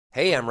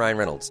Hey, I'm Ryan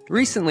Reynolds.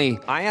 Recently,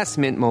 I asked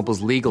Mint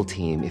Mobile's legal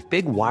team if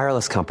big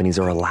wireless companies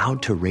are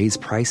allowed to raise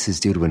prices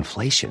due to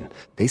inflation.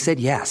 They said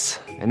yes.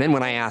 And then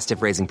when I asked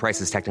if raising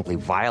prices technically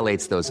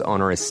violates those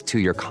onerous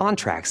two-year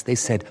contracts, they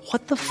said,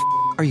 "What the f***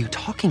 are you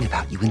talking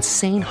about, you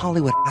insane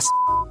Hollywood ass?"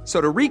 So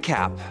to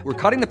recap, we're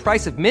cutting the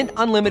price of Mint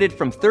Unlimited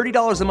from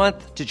 $30 a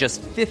month to just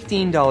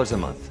 $15 a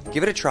month.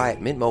 Give it a try at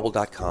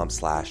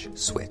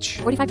mintmobile.com/switch.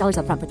 $45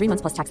 up front for 3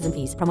 months plus taxes and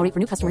fees. Promo rate for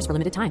new customers for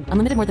limited time.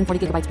 Unlimited more than 40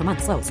 gigabytes per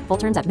month. Slows full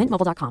terms at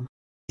mintmobile.com.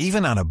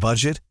 Even on a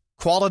budget,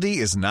 quality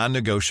is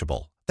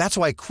non-negotiable. That's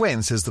why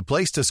Quince is the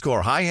place to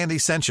score high-end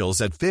essentials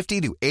at 50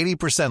 to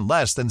 80%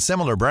 less than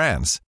similar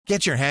brands.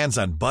 Get your hands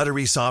on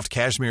buttery soft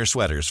cashmere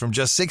sweaters from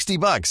just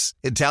 $60,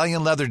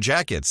 Italian leather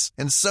jackets,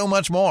 and so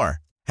much more.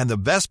 And the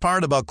best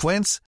part about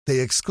Quince, they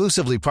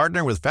exclusively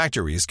partner with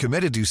factories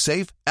committed to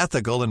safe,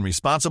 ethical, and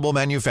responsible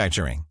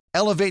manufacturing.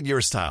 Elevate your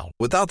style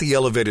without the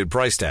elevated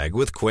price tag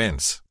with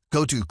Quince.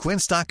 Go to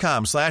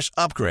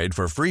quince.com/upgrade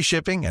for free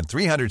shipping and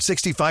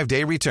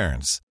 365-day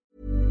returns.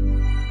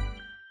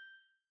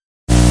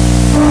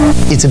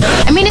 It's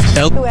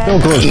No.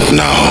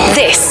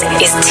 This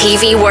is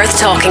TV worth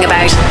talking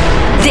about.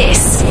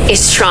 This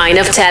is Shrine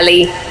of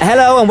Telly.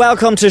 Hello and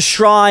welcome to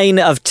Shrine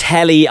of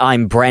Telly.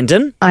 I'm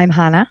Brendan. I'm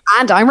Hannah.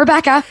 And I'm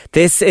Rebecca.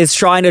 This is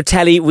Shrine of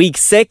Telly week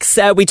 6.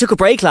 We took a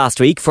break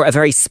last week for a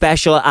very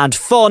special and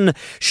fun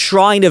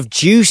Shrine of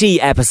Duty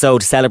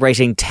episode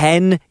celebrating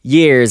 10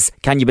 years,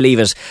 can you believe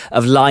it,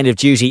 of Line of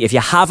Duty. If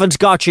you haven't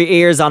got your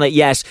ears on it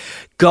yet,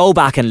 go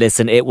back and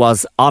listen. It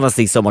was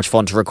honestly so much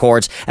fun to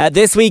record.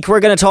 This week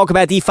we're going to talk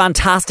about the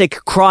fantastic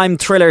crime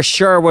thriller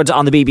Sherwood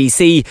on the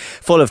BBC,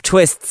 full of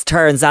twists,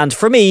 turns and,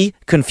 for me,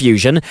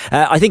 confusion.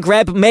 I think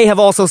Reb may have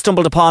also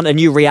stumbled upon a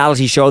new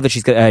reality show that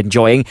she's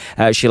enjoying.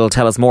 She'll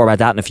tell us more about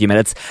that in a few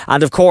minutes.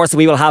 And of course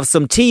we will have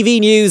some TV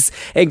news,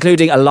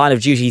 including a Line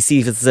of Duty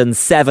Season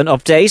 7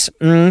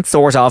 update,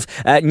 sort of.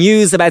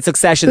 News about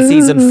Succession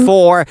Season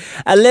 4,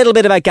 a little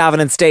bit about Gavin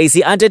and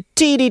Stacey, and a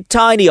teeny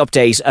tiny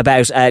update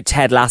about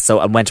Ted Lasso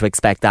and when to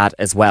expect that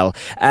as well.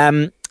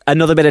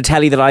 Another bit of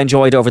telly that I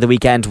enjoyed over the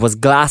weekend was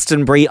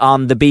Glastonbury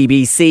on the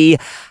BBC.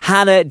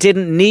 Hannah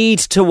didn't need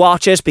to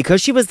watch it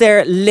because she was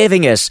there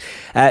living it.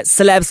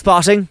 Celeb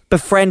spotting,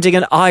 befriending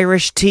an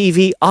Irish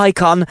TV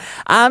icon,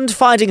 and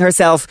finding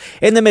herself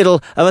in the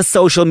middle of a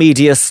social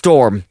media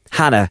storm.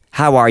 Hannah,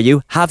 how are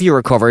you? Have you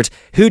recovered?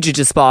 Who did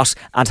you spot?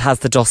 And has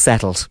the dust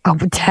settled? Oh,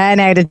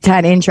 10 out of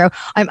 10 intro.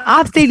 I'm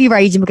absolutely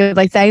raging because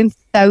I sound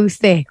so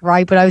sick,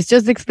 right? But I was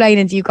just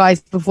explaining to you guys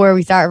before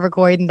we started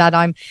recording that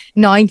I'm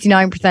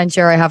 99%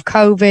 sure I have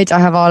COVID. I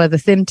have all of the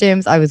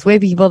symptoms. I was with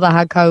people that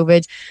had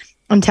COVID.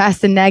 I'm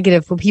testing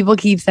negative, but people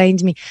keep saying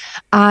to me,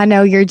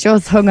 no, you're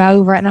just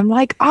hungover. And I'm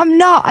like, I'm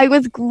not. I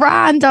was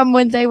grand on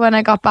Wednesday when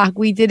I got back.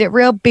 We did it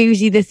real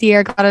bougie this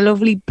year, got a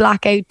lovely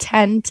blackout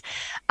tent,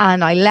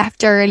 and I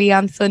left early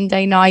on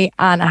Sunday night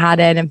and I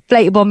had an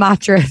inflatable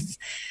mattress.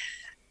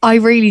 I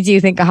really do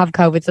think I have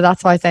COVID, so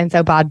that's why I sound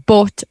so bad.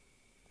 But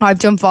I've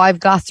done 5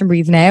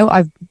 Glastonburys now.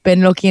 I've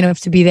been lucky enough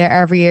to be there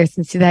every year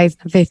since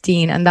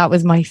 2015, and that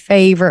was my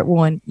favourite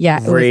one.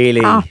 Yeah, it really?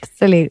 was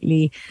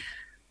absolutely.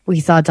 We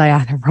saw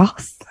Diana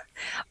Ross.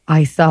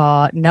 I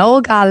saw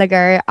Noel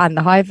Gallagher and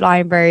the High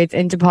Flying Birds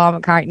into Paul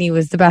McCartney. It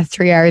was the best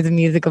 3 hours of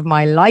music of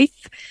my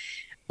life.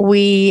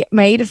 We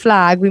made a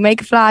flag. We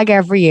make a flag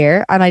every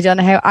year. And I don't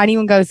know how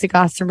anyone goes to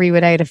Glastonbury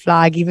without a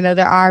flag, even though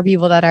there are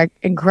people that are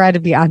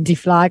incredibly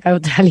anti-flag. I will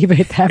tell you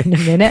about them in a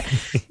minute.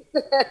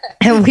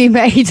 And we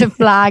made a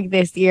flag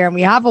this year, and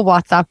we have a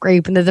WhatsApp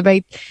group, and there's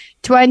about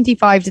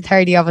 25 to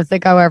 30 of us that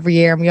go every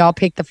year, and we all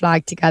pick the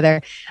flag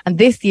together. And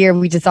this year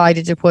we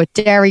decided to put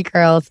Derry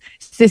Girls,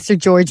 Sister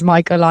George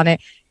Michael on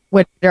it,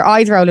 with their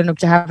eyes rolling up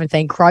to heaven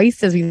saying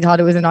Christ, as we thought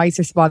it was a nice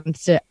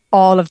response to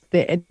all of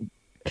the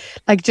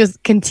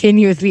just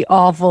continuously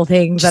awful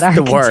things that are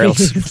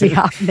continuously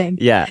happening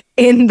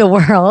in the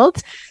world.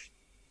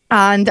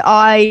 And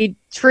I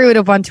threw it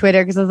up on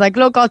Twitter because I was like,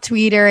 look, I'll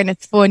tweet her and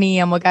it's funny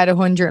and we'll get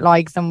 100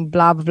 likes and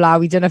blah, blah, blah.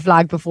 We done a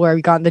flag before.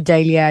 We got on the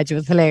Daily Edge. It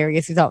was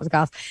hilarious. We thought it was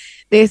gas.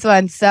 This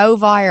went so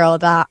viral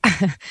that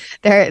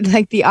they're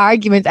like the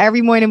arguments.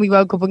 Every morning we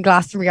woke up in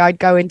Glastonbury, I'd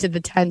go into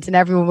the tent and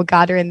everyone would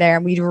gather in there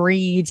and we'd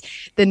read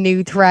the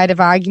new thread of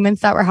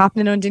arguments that were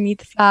happening underneath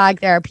the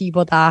flag. There are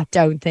people that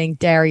don't think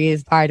Derry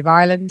is part of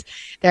Ireland.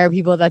 There are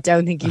people that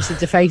don't think you should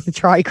deface the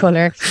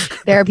tricolour.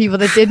 There are people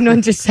that didn't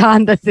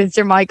understand that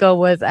Sister Michael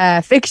was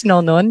a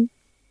fictional nun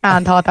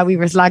and thought that we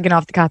were slagging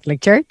off the Catholic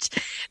Church.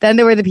 Then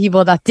there were the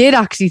people that did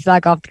actually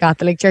slag off the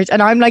Catholic Church.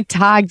 And I'm like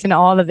tagged in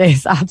all of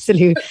this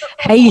absolute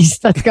hate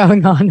that's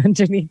going on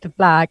underneath the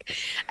flag.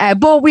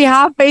 But we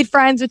have made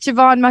friends with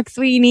Siobhan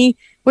McSweeney,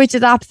 which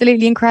is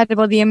absolutely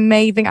incredible. The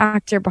amazing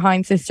actor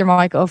behind Sister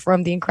Michael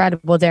from the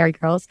incredible Derry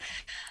Girls.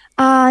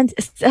 And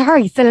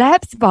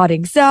celeb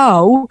spotting.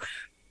 So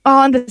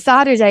on the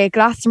Saturday at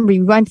Glastonbury,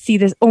 we went to see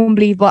this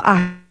unbelievable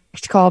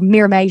act called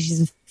Miramaid.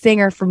 She's a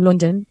singer from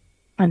London.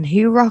 And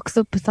who rocks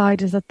up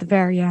beside us at the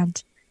very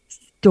end?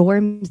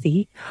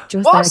 Stormzy,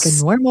 just like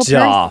a normal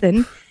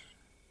person.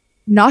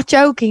 Not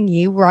joking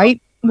you,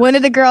 right? One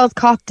of the girls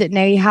copped it.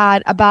 Now, he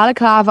had a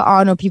balaclava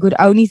on up. You could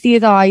only see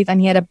his eyes,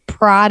 and he had a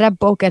Prada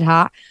bucket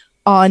hat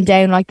on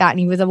down like that, and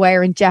he was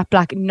wearing jet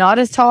black, not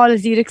as tall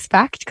as you'd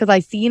expect, because I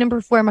seen him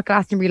perform at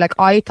Glastonbury. Like,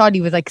 I thought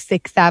he was like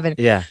 6'7".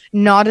 Yeah.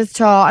 Not as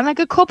tall. And like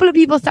a couple of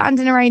people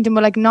standing around him,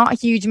 but like not a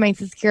huge amount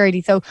of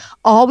security. So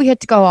all we had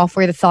to go off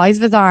were the size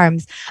of his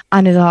arms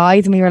and his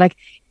eyes, and we were like,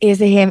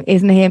 is it him?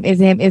 Isn't it him?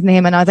 Isn't it him? Isn't it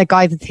him? And I was like,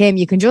 guys, it's him.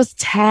 You can just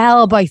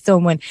tell by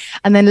someone.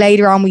 And then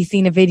later on, we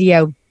seen a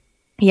video.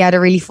 He had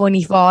a really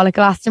funny fall at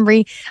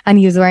Glastonbury, and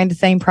he was wearing the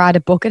same Prada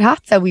bucket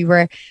hat. So we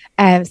were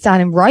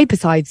standing right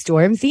beside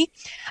Stormzy.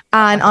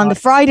 And on the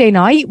Friday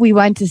night, we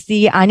went to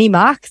see Annie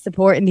Mac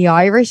supporting the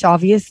Irish,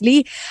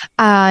 obviously.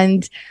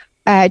 And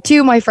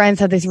two of my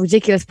friends had this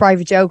ridiculous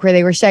private joke where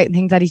they were shouting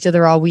things at each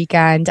other all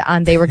weekend,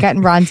 and they were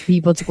getting random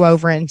people to go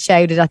over and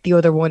shout it at the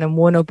other one and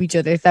one up each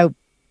other. So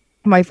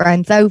my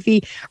friend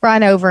Sophie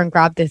ran over and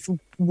grabbed this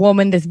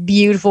woman, this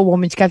beautiful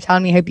woman. She kept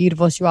telling me how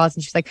beautiful she was,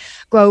 and she's like,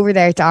 go over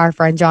there to our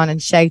friend John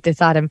and shout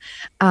this at him.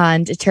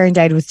 And it turned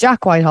out it was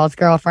Jack Whitehall's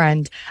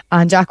girlfriend,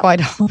 and Jack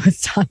Whitehall was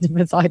standing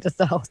beside us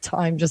the whole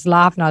time just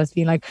laughing at us,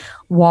 being like,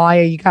 why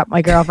are you got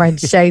my girlfriend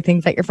to shout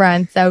things at your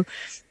friend? So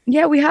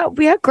yeah, we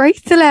had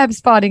great celeb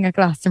spotting at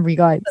Glastonbury,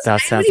 guys.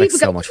 That sounds like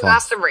so much fun.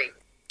 Glastonbury?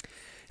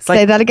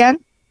 Say that again.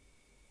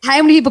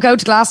 How many people go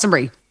to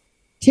Glastonbury?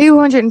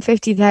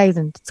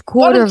 250,000. It's a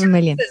quarter of a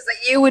million.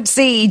 That you would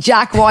see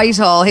Jack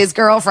Whitehall, his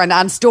girlfriend,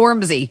 and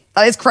Stormzy.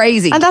 That is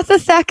crazy. And that's the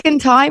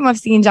second time I've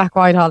seen Jack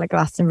Whitehall at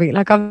Glastonbury.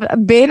 Like,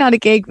 I've been at a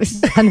gig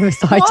standing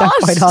beside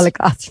Jack Whitehall at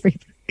Glastonbury.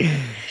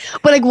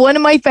 But like, one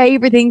of my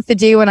favourite things to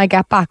do when I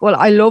get back, well,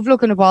 I love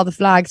looking up all the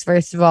flags,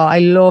 first of all. I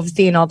love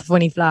seeing all the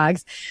funny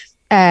flags.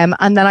 And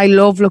then I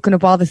love looking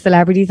up all the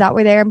celebrities that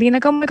were there and being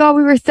like, oh my God,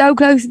 we were so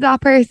close to that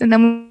person.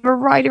 Then we were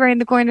right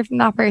around the corner from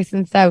that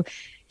person. So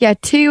yeah,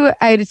 2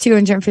 out of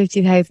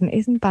 250,000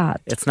 isn't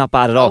bad. It's not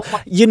bad at all.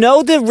 You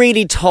know the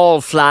really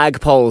tall flag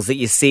poles that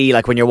you see,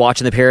 like when you're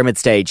watching the pyramid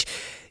stage?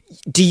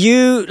 Do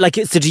you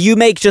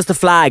make just the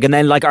flag, and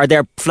then like, are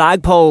there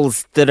flag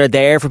poles that are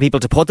there for people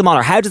to put them on,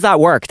 or how does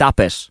that work, that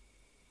bit?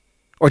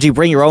 Or do you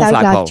bring your own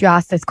flag pole? You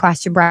asked this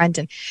question,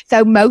 Brandon.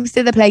 So most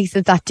of the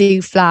places that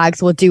do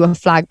flags will do a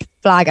flag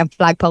and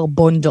flagpole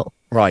bundle.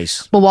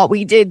 Right. But what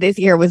we did this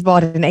year was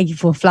bought an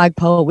 80-foot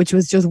flagpole, which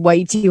was just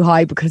way too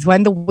high, because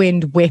when the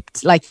wind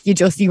whipped, like you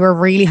were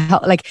really,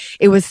 like,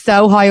 it was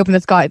so high up in the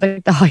sky,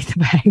 like the height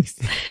of a house.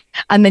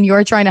 And then you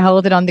were trying to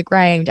hold it on the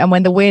ground. And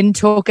when the wind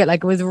took it,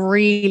 like, it was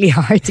really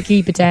hard to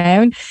keep it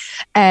down.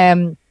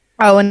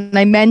 Oh, and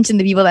I mentioned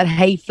the people that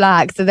hate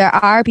flags. So there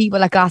are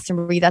people at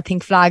Glastonbury that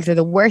think flags are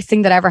the worst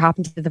thing that ever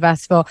happened to the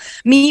festival.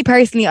 Me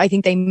personally, I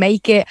think they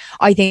make it.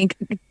 I think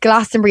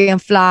Glastonbury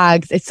and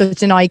flags, it's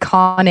such an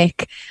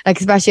iconic, like,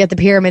 especially at the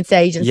pyramid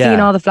stage and seeing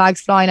all the flags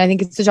flying. I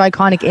think it's such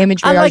iconic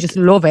imagery. And, like, I just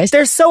love it.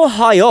 They're so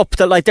high up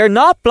that, like, they're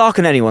not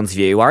blocking anyone's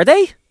view, are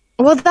they?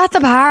 Well, that's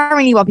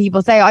apparently what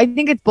people say. I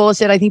think it's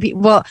bullshit. I think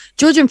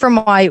judging from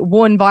my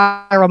one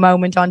viral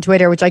moment on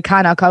Twitter, which I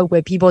cannot cope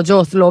with, people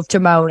just love to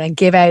moan and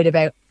give out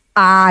about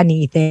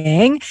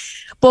anything.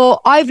 But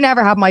I've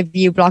never had my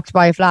view blocked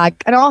by a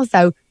flag. And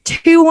also,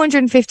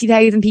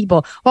 250,000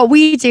 people. What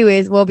we do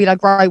is we'll be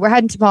like, right, we're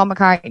heading to Paul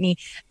McCartney.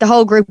 The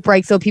whole group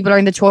breaks up. People are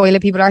in the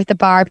toilet. People are at the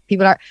bar.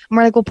 And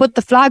we're like, we'll put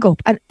the flag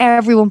up, and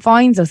everyone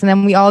finds us, and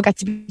then we all get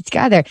to be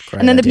together. Great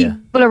and then idea. the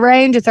people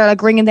around us are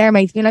like ringing their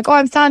mates, being like, oh,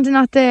 I'm standing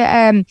at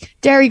the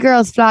Dairy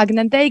Girls flag, and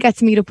then they get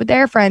to meet up with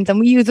their friends,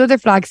 and we use other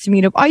flags to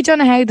meet up. I don't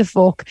know how the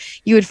fuck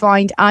you would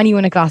find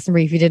anyone at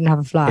Glastonbury if you didn't have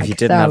a flag. If you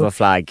didn't have a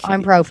flag.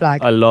 I'm pro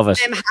flag. I love it.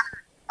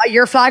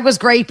 Your flag was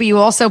great, but you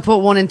also put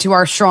one into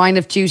our Shrine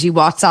of Duty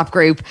WhatsApp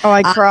group. Oh,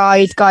 I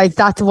cried, guys.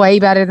 That's way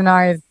better than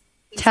ours.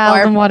 Tell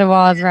them what it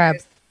was,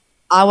 Rebs.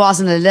 I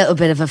wasn't a little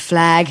bit of a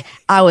flag.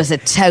 I was a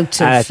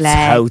total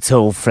flag.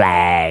 Total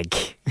flag.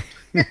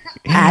 A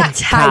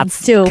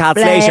total Cat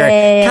flag.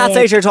 Cat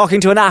Slater talking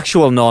to an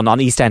actual nun on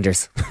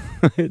EastEnders.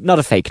 Not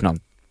a fake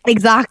nun.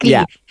 Exactly.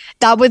 Yeah.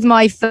 That was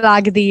my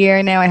flag of the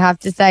year now, I have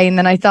to say. And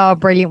then I saw a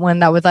brilliant one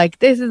that was like,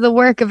 this is a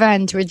work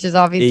event, which is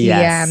obviously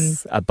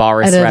a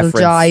Boris a little reference.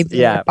 jibe.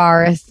 Yeah.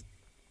 Boris.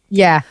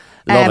 Yeah.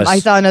 Love it. I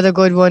saw another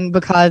good one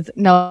because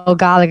Noel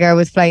Gallagher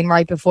was playing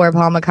right before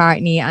Paul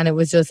McCartney, and it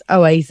was just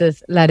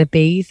Oasis, Let It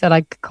Be. So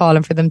like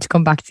calling for them to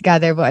come back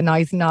together, but a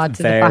nice nod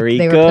to the fact that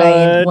they were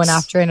playing one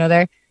after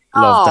another.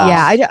 Love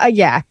that.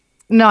 Yeah.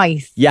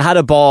 Nice. You had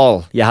a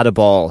ball.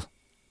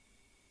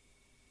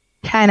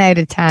 10 out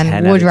of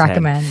 10. Would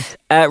recommend.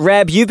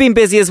 Reb, you've been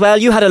busy as well.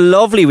 You had a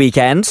lovely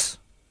weekend.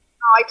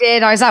 I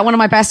did. I was at one of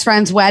my best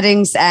friend's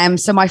weddings.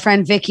 So my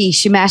friend Vicky,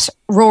 she met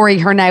Rory,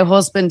 her now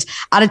husband,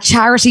 at a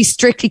charity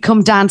Strictly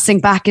Come Dancing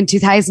back in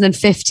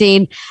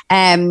 2015.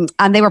 And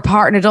they were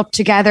partnered up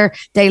together.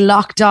 They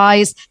locked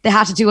eyes. They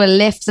had to do a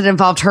lift that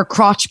involved her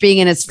crotch being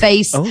in his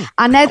face. Oh.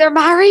 And now they're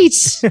married.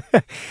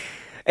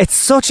 It's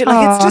such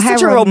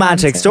a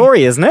romantic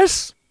story, isn't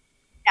it?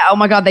 Oh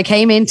my God, they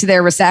came into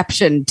their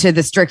reception to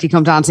the Strictly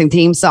Come Dancing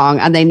theme song,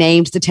 and they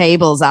named the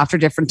tables after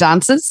different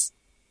dances.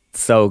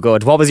 So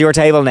good. What was your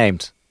table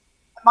named?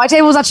 My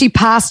table was actually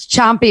past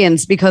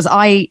champions, because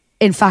I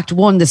in fact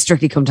won the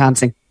Strictly Come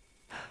Dancing.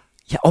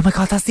 Yeah. Oh my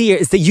God, that's the year.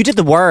 You did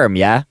the worm,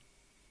 yeah?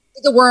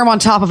 The worm on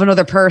top of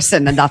another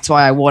person, and that's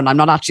why I won. I'm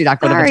not actually that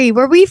good at it. Sorry,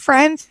 were we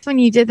friends when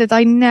you did this?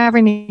 I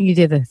never knew you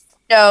did this.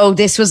 No,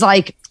 this was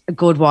like a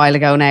good while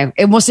ago now.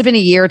 It must have been a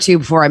year or two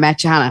before I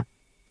met you, Hannah.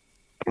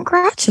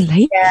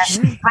 Congratulations. Yeah.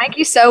 Thank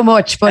you so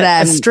much. But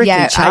A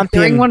Strictly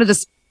champion. during one of the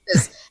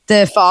speeches,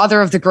 the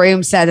father of the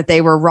groom said that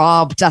they were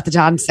robbed at the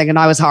dancing, and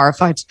I was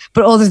horrified.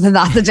 But other than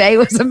that, the day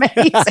was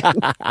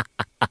amazing.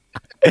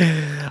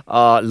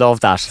 Oh, love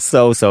that.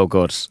 So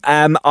good.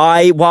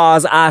 I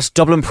was at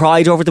Dublin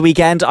Pride over the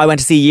weekend. I went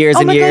to see Years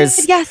and Years.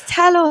 God, yes,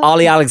 tell us.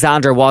 Ollie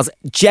Alexander was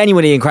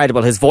genuinely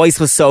incredible. His voice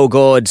was so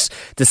good.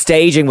 The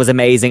staging was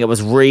amazing. It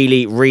was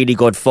really, really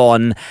good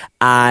fun.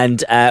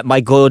 And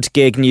my good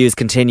gig news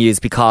continues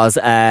because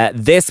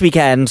this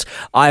weekend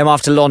I am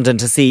off to London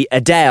to see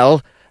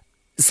Adele,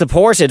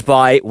 supported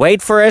by,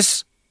 wait for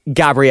it,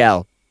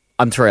 Gabrielle.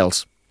 I'm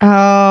thrilled.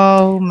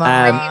 Oh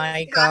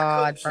my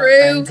God.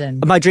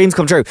 My dreams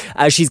come true.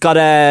 She's got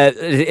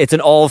it's an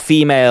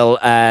all-female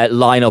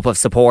lineup of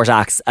support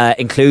acts,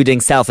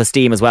 including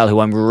Self-Esteem as well, who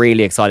I'm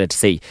really excited to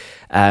see.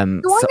 So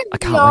I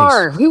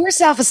can't wait. Who were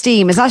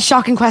Self-Esteem? Is that a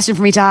shocking question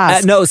for me to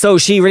ask? No, so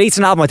she released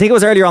an album, I think it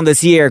was earlier on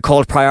this year,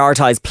 called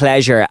Prioritise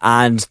Pleasure,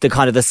 and the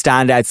kind of the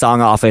standout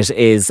song off it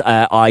is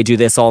I Do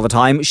This All the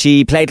Time.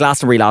 She played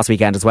Glastonbury last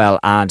weekend as well,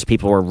 and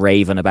people were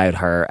raving about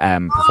her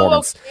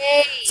performance.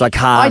 Okay. So I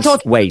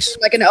can't wait.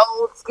 Like an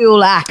old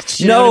school act.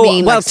 You know No, what I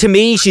mean? well, to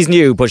me, she's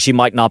new, but she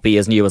might not be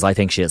as new as I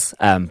think she is.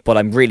 But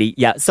I'm really,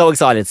 so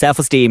excited.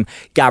 Self-Esteem,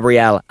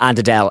 Gabrielle and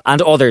Adele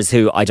and others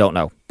who I don't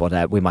know,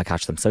 but we might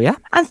catch them. So yeah.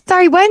 And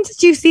sorry, when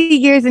did you see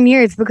Years and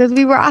Years? Because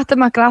we were at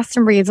them at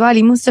Glastonbury as well.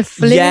 He must have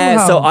flown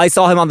home. So I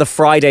saw him on the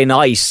Friday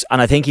night,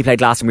 and I think he played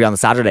Glastonbury on the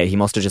Saturday. He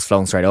must have just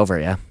flown straight over,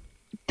 yeah.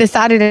 The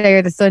Saturday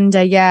or the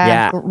Sunday,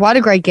 yeah. What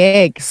a great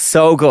gig.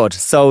 So good.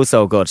 So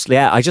good.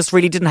 Yeah, I just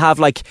really didn't have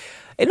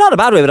not a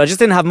bad way, but I just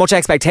didn't have much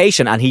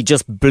expectation, and he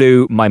just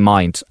blew my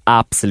mind.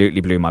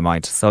 Absolutely blew my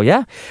mind. So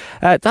yeah,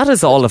 that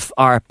is all of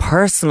our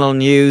personal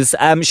news.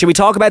 Should we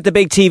talk about the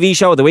big TV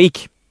show of the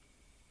week?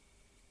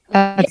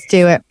 Let's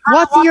do it.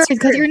 What's yours?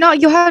 Because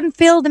you haven't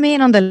filled them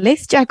in on the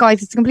list yet,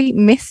 guys. It's a complete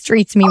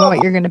mystery to me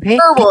what you're going to pick.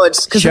 Sherwood,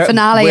 because the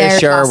finale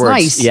aired last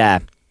night. Yeah.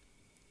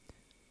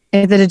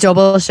 Is it a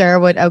double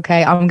Sherwood?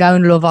 Okay, I'm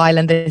going Love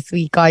Island this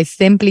week, guys,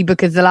 simply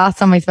because the last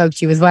time I spoke to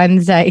you was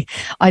Wednesday.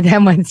 I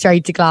then went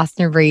straight to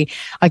Glastonbury.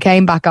 I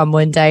came back on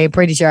Monday.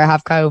 Pretty sure I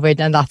have COVID,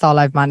 and that's all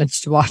I've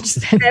managed to watch.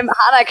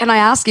 Hannah, can I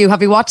ask you,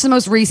 have you watched the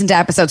most recent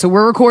episode? So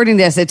we're recording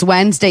this, it's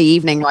Wednesday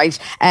evening, right?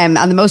 And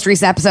the most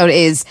recent episode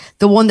is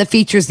the one that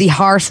features the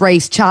horse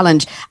race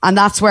challenge. And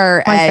that's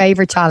where... my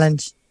favourite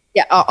challenge.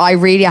 Yeah, I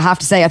have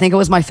to say, I think it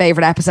was my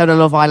favourite episode of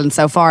Love Island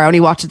so far. I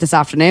only watched it this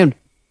afternoon.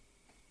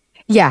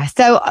 Yeah,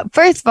 so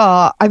first of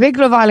all, I picked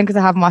Love Island because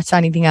I haven't watched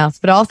anything else,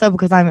 but also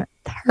because I'm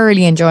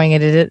thoroughly enjoying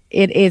it.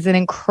 It is an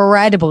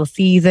incredible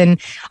season.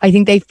 I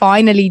think they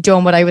finally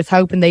done what I was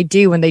hoping they'd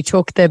do when they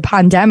took the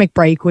pandemic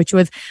break, which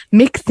was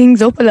mix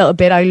things up a little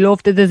bit. I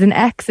love that there's an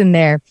X in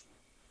there.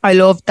 I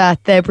love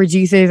that the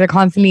producers are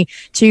constantly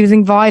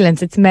choosing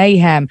violence. It's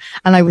mayhem.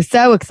 And I was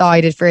so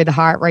excited for the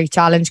Heart Rate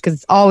Challenge because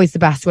it's always the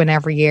best one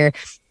every year.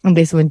 And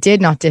this one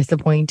did not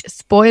disappoint.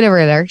 Spoiler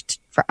alert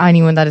for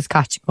anyone that is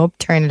catching up,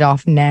 turn it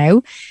off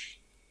now.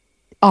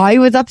 I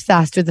was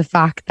obsessed with the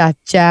fact that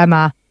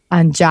Gemma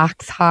and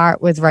Jack's heart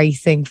was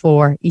racing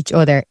for each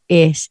other.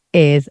 It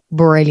is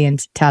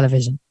brilliant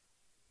television.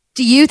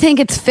 Do you think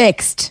it's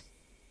fixed?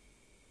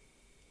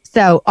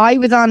 So I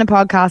was on a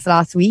podcast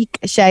last week.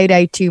 Shout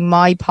out to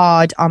My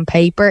Pod on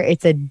Paper.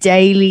 It's a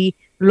daily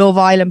Love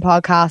Island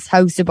podcast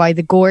hosted by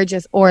the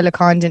gorgeous Orla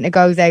Condon. It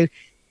goes out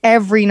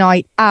every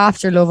night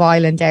after Love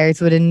Island airs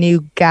with a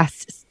new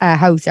guest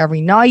host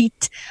every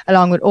night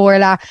along with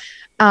Orla.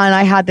 And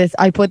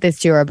I put this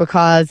to her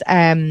because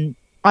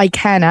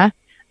Ikenna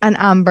and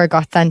Amber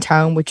got sent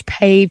home, which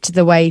paved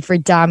the way for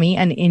Dami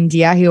and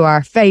India, who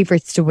are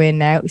favourites to win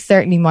now,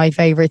 certainly my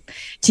favourite,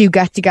 to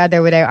get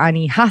together without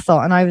any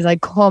hassle. And I was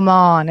like, come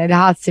on, it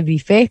has to be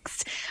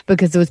fixed,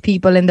 because there was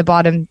people in the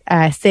bottom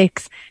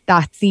 6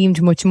 that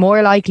seemed much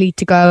more likely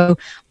to go.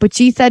 But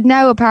she said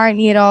no,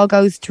 apparently it all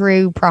goes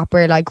through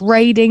proper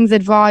ratings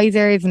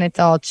advisors and it's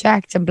all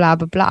checked and blah,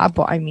 blah, blah.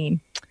 But I mean...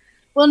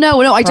 Well,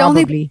 no, I don't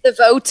think the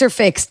votes are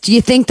fixed. Do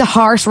you think the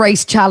horse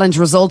race challenge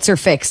results are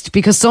fixed?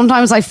 Because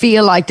sometimes I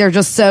feel like they're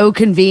just so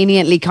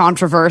conveniently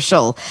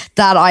controversial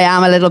that I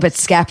am a little bit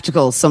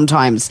skeptical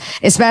sometimes,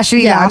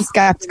 especially... Yeah, I'm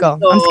skeptical.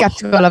 I'm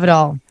skeptical of it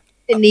all.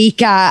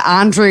 Danica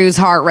Andrews'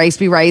 heart race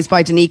be raised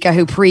by Danica,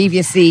 who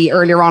previously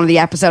earlier on in the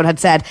episode had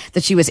said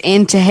that she was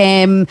into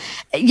him.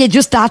 Yeah,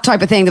 just that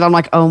type of thing that I'm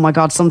like, oh my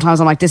God, sometimes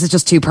I'm like, this is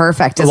just too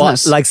perfect, isn't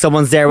it? Like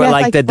someone's there with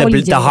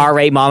the heart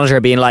rate monitor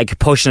being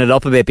pushing it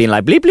up a bit, being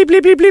like bleep, bleep,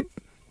 bleep, bleep, bleep.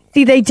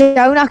 See, they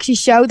don't actually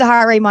show the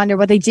heart rate monitor.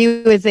 What they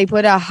do is they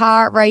put a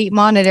heart rate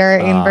monitor,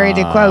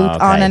 inverted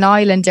quotes, on an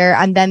Islander,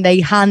 and then they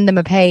hand them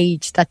a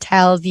page that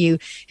tells you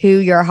who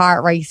your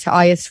heart rate's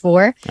highest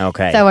for.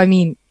 Okay. So, I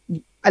mean...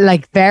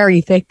 like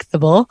very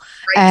fixable.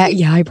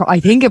 I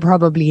think it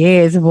probably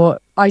is,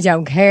 but I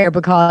don't care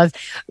because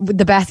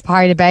the best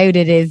part about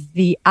it is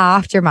the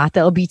aftermath.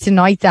 It'll be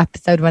tonight's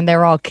episode when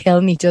they're all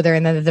killing each other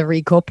and then there's a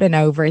recoupling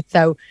over it.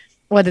 So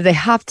whether they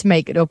have to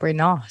make it up or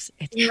not,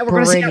 it's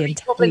we're going to see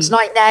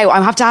tonight. Now,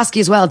 I have to ask you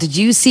as well, did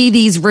you see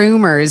these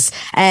rumours?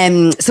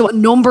 So a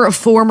number of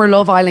former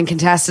Love Island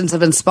contestants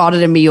have been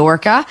spotted in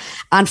Mallorca,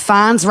 and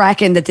fans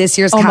reckon that this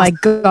year's my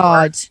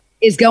God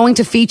is going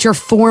to feature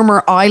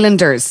former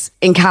Islanders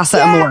in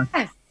Casa Amor.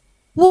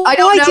 Well, I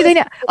don't know. Do they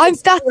know?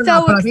 That's so exciting.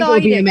 I think it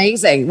would be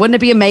amazing. Wouldn't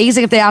it be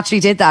amazing if they actually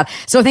did that?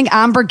 So I think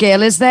Amber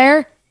Gill is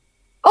there.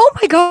 Oh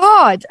my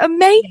God,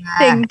 amazing.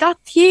 Yeah.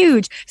 That's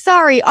huge.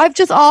 Sorry, I've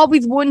just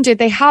always wondered,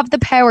 they have the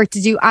power to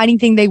do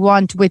anything they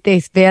want with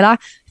this villa.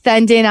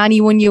 Send in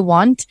anyone you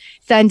want.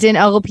 Send in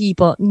old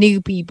people, new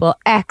people,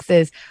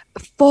 exes.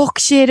 Fuck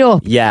shit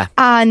up. Yeah.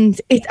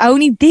 And it's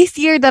only this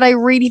year that I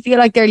really feel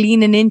like they're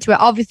leaning into it.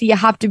 Obviously, you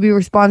have to be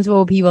responsible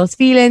with people's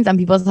feelings and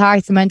people's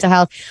hearts and mental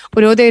health.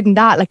 But other than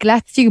that, like,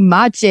 let's do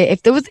mad shit.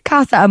 If there was a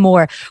Casa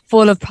Amor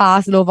full of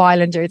past Love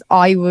Islanders,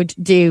 I would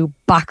do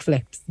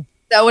backflips.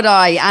 So would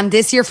I. And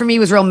this year for me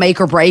was real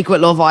make or break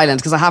with Love Island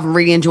because I haven't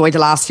really enjoyed the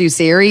last few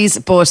series.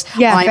 But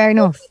yeah, fair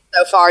enough.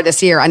 So far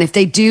this year, and if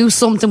they do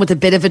something with a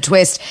bit of a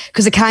twist,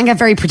 because it can get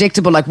very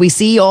predictable, like we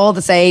see all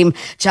the same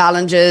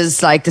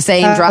challenges, like the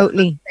same drama,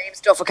 same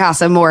stuff with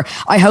Casa Amor.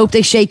 I hope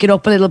they shake it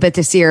up a little bit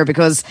this year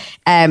because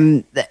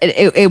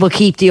it will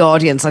keep the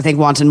audience, I think,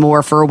 wanting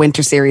more for a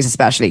winter series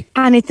especially.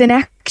 And it's an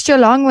extra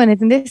long one,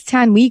 isn't this?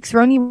 10 weeks.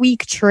 We're only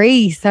week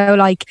 3, so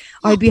like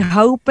I'd be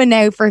hoping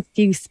now for a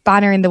few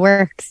spanner in the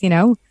works, you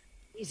know.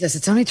 Jesus,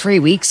 it's only 3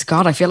 weeks.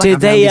 God, I feel like did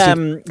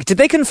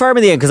they confirm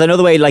in the end? Because I know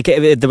the way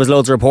there was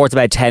loads of reports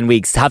about 10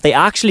 weeks. Have they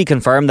actually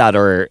confirmed that,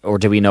 or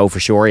do we know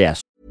for sure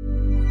yet?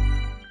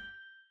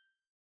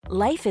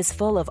 Life is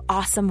full of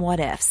awesome what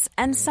ifs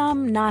and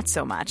some not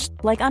so much,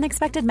 like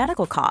unexpected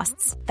medical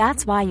costs.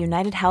 That's why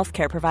United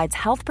Healthcare provides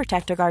Health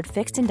Protector Guard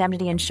fixed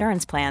indemnity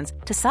insurance plans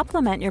to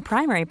supplement your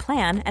primary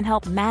plan and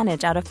help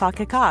manage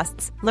out-of-pocket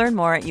costs. Learn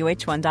more at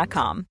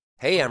uh1.com.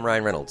 Hey, I'm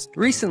Ryan Reynolds.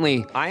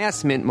 Recently, I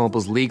asked Mint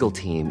Mobile's legal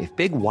team if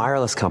big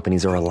wireless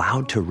companies are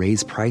allowed to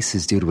raise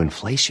prices due to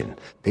inflation.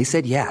 They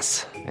said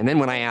yes. And then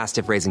when I asked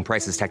if raising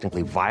prices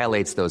technically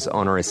violates those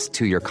onerous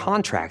 2-year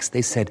contracts,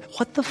 they said,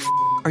 "What the f***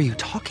 are you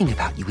talking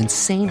about, you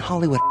insane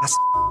Hollywood ass?"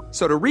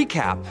 So to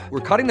recap,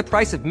 we're cutting the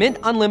price of Mint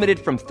Unlimited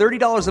from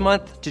 $30 a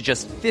month to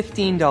just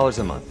 $15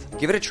 a month.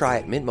 Give it a try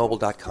at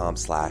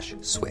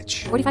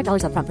mintmobile.com/switch.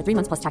 $45 up front for 3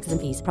 months plus taxes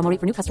and fees. Promo rate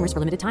for new customers for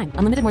limited time.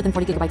 Unlimited more than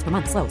 40 gigabytes per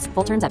month. Slows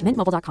full terms at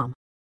mintmobile.com.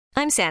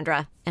 I'm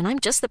Sandra, and I'm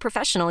just the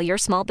professional your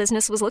small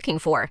business was looking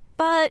for.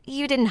 But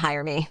you didn't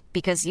hire me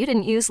because you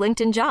didn't use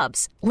LinkedIn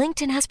Jobs.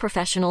 LinkedIn has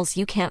professionals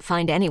you can't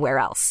find anywhere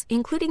else,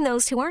 including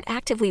those who aren't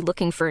actively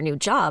looking for a new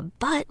job,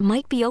 but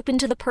might be open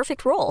to the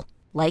perfect role,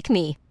 like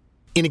me.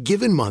 In a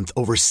given month,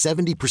 over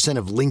 70%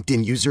 of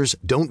LinkedIn users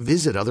don't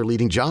visit other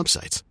leading job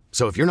sites.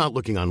 So if you're not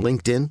looking on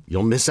LinkedIn,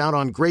 you'll miss out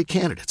on great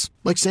candidates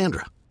like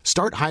Sandra.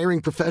 Start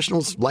hiring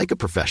professionals like a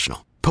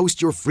professional. Post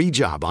your free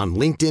job on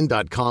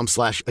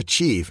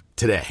linkedin.com/achieve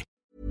today.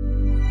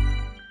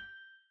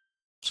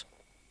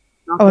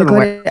 Oh,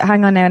 good.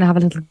 Hang on now and have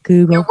a little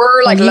Google. Yeah,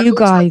 we're like you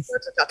guys.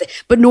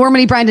 But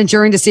normally, Brendan,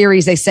 during the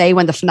series, they say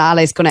when the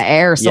finale is going to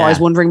air. So I was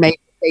wondering maybe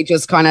they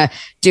just kind of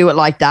do it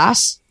like that.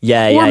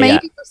 Or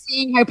maybe we're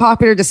seeing how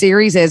popular the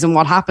series is and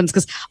what happens.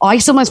 Because I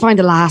sometimes find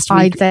the last week,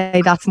 I'd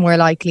say that's more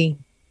likely.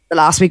 The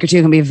last week or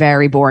two can be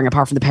very boring,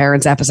 apart from the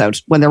parents' episode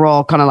when they're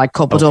all kind of like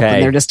coupled up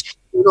and they're just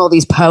doing all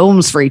these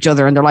poems for each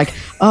other and they're like,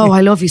 "Oh,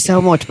 I love you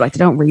so much," but like they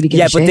don't really give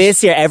a shit. But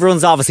this year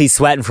everyone's obviously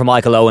sweating for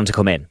Michael Owen to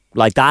come in.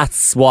 Like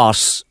that's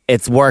what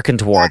it's working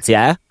towards.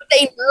 Yeah.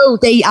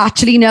 They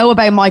actually know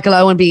about Michael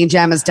Owen being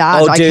Gemma's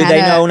dad. Oh, do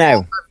they know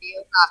now?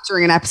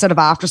 During an episode of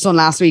After Sun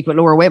last week with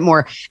Laura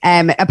Whitmore,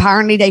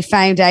 apparently they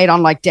found out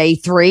on like day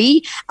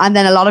 3, and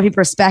then a lot of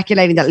people are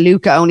speculating that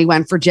Luca only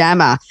went for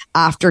Gemma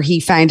after he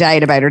found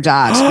out about her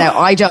dad. Now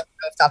I don't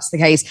know if that's the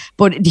case,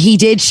 but he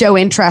did show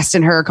interest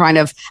in her kind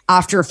of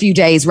after a few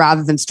days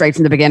rather than straight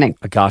from the beginning.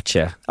 I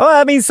gotcha. Oh,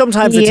 I mean,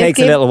 sometimes it takes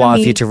a little while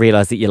for you to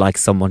realise that you like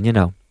someone, you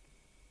know.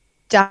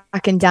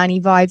 Jack and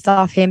Danny vibes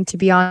off him, to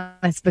be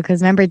honest,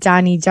 because remember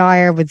Danny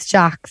Dyer was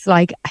Jack's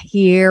like a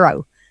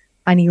hero.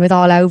 And he was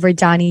all over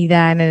Danny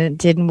then, and it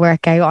didn't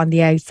work out on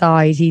the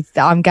outside.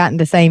 I'm getting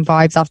the same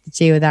vibes off the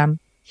 2 of them.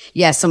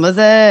 Yeah, some of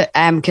the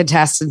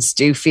contestants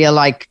do feel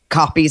like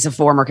copies of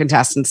former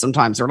contestants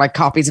sometimes, or like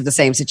copies of the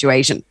same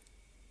situation.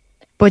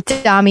 But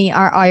Dami,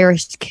 our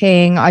Irish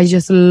king, I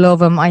just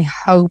love him. I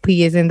hope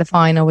he is in the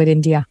final with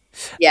India.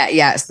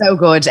 Yeah, so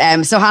good.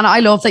 So Hannah,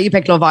 I love that you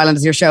picked Love Island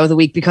as your show of the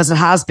week because it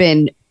has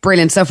been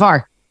brilliant so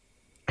far.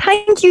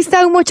 Thank you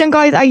so much. And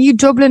guys, are you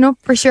doubling up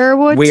for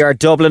Sherwood? We are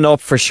doubling up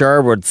for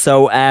Sherwood.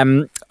 So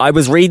I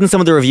was reading some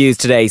of the reviews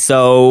today.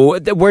 So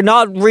we're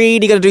not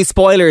really going to do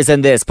spoilers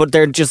in this, but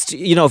they're just,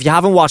 you know, if you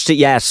haven't watched it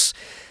yet,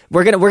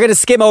 we're gonna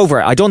skim over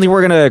it. I don't think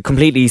we're gonna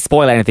completely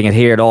spoil anything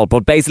here at all.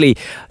 But basically,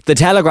 The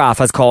Telegraph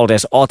has called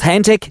it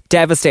authentic,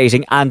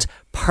 devastating, and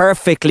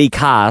perfectly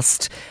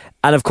cast.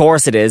 And of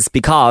course it is,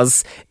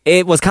 because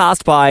it was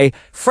cast by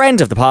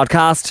friend of the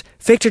podcast,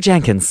 Victor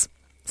Jenkins.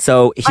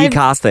 So he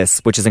cast this,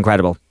 which is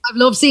incredible. I've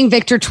loved seeing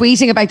Victor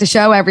tweeting about the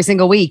show every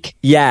single week.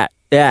 Yeah.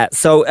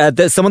 So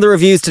some of the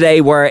reviews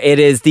today were it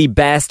is the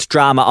best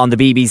drama on the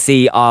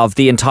BBC of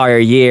the entire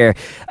year.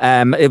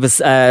 It was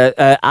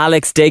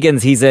Alex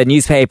Diggins. He's a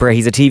newspaper.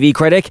 He's a TV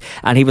critic,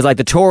 and he was like,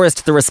 the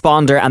tourist, the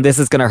responder, and this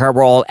is going to hurt.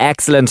 We're all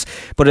excellent,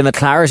 but in the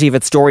clarity of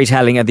its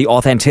storytelling and the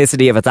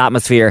authenticity of its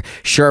atmosphere,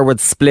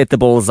 Sherwood split the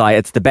bullseye.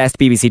 It's the best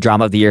BBC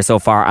drama of the year so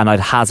far, and I'd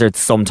hazard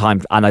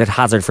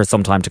for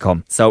some time to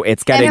come. So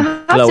it's getting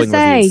glowing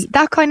reviews.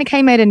 That kind of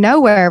came out of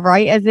nowhere,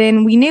 right? As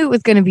in, we knew it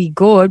was going to be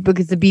good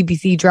because the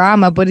BBC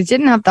drama, but it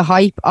didn't have the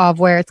hype of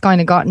where it's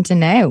kind of gotten to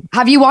now.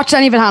 Have you watched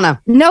any of it,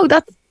 Hannah? No,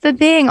 that's the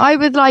thing. I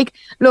was like,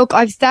 look,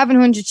 I've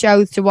 700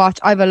 shows to watch.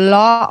 I've a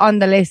lot on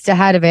the list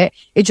ahead of it.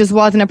 It just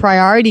wasn't a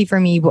priority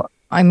for me, but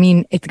I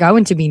mean, it's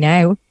going to be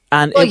now.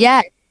 And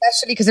yeah,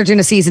 especially because they're doing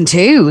a season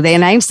 2. They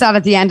announced that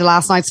at the end of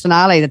last night's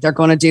finale that they're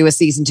going to do a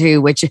season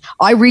 2, which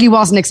I really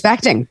wasn't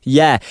expecting.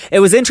 Yeah, it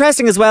was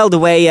interesting as well the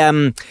way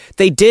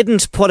they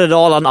didn't put it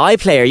all on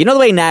iPlayer. You know the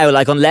way now,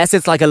 like unless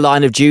it's like a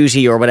Line of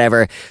Duty or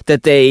whatever,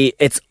 that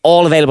it's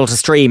all available to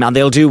stream and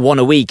they'll do one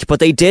a week. But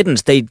they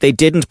didn't. They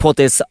didn't put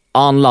this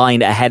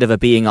online ahead of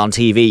it being on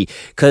TV,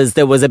 because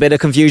there was a bit of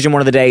confusion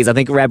one of the days. I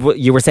think, Reb,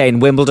 you were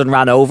saying Wimbledon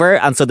ran over,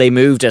 and so they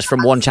moved it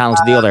from one channel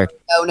to the other.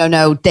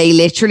 No. They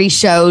literally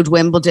showed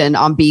Wimbledon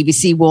on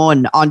BBC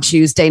One on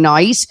Tuesday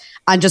night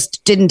and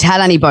just didn't tell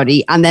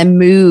anybody, and then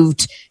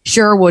moved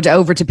Sherwood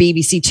over to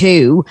BBC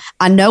Two,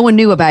 and no one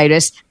knew about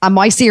it. And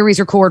my series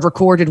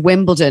recorded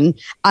Wimbledon,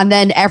 and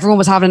then everyone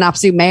was having an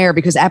absolute mare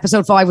because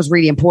episode 5 was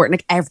really important.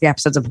 Like every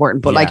episode's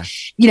important, but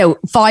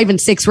 5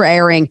 and 6 were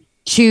airing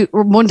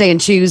Monday and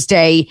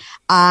Tuesday,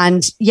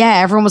 and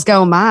everyone was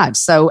going mad.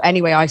 So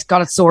anyway, I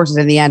got it sorted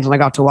in the end and I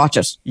got to watch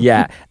it.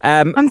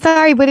 I'm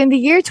sorry, but in the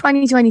year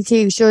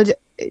 2022, should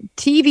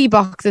TV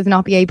boxes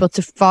not be able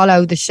to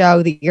follow the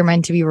show that you're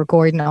meant to be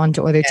recording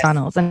onto other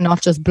channels and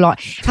not just block?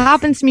 It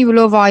happens to me with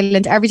Love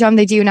Island. Every time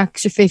they do an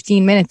extra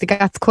 15 minutes, it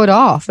gets cut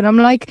off, and I'm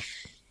like,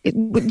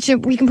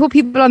 we can put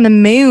people on the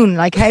moon.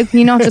 Like, how can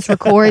you not just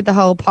record the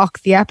whole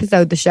Poxy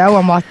episode, the show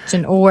I'm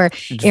watching, or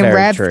in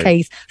Rev's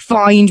case,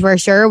 find where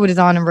Sherwood is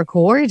on and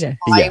record it?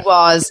 I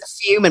was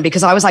fuming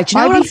because I was like,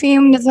 I'd be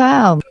fuming as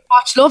well.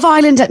 Watch Love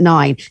Island at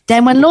 9.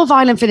 Then when Love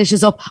Island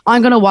finishes up,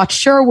 I'm going to watch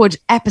Sherwood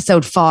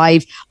episode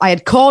 5. I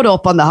had caught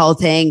up on the whole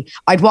thing.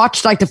 I'd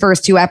watched like the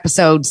first 2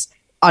 episodes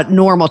at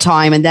normal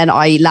time, and then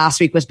last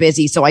week was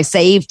busy, so I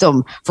saved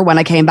them for when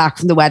I came back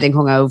from the wedding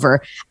hungover,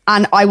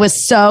 and I was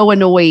so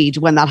annoyed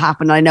when that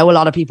happened. I know a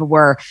lot of people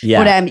were,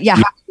 but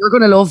you're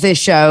going to love this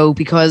show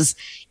because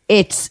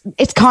it's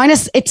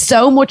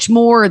so much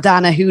more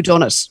than a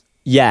whodunit.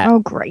 Yeah. Oh,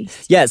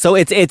 great. Yeah, so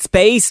it's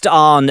based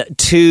on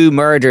 2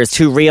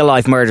 real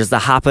life murders that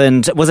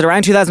happened. Was it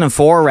around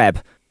 2004,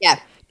 Reb? Yeah.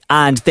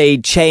 And they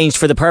changed,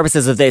 for the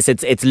purposes of this,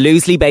 it's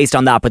loosely based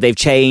on that, but they've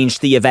changed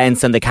the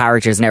events and the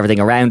characters and everything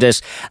around it.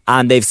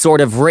 And they've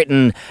sort of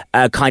written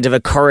a kind of a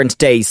current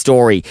day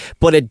story,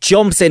 but it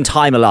jumps in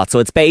time a lot. So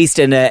it's based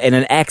in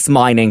an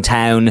ex-mining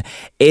town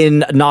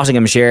in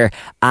Nottinghamshire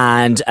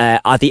and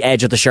at the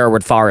edge of the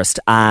Sherwood Forest.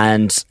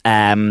 And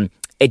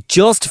it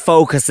just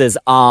focuses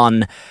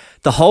on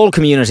the whole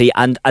community,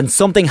 and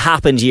something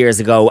happened years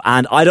ago,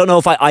 and I don't know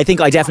if I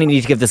think I definitely need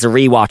to give this a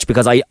rewatch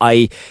because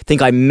I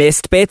think I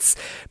missed bits,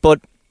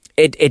 but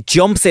it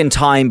jumps in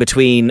time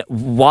between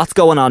what's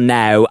going on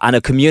now and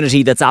a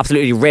community that's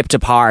absolutely ripped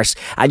apart,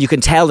 and you can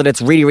tell that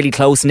it's really, really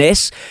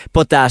close-knit,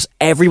 but that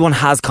everyone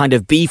has kind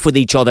of beef with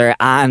each other,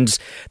 and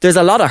there's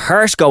a lot of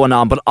hurt going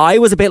on. But I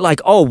was a bit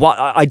like, oh, what?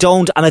 I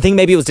don't, and I think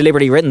maybe it was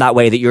deliberately written that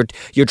way, that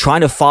you're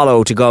trying to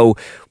follow to go,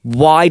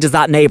 why does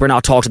that neighbour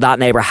not talk to that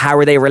neighbour? How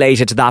are they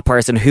related to that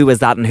person? Who is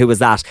that and who is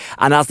that?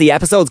 And as the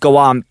episodes go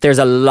on, there's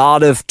a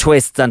lot of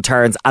twists and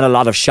turns and a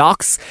lot of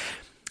shocks.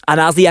 And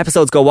as the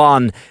episodes go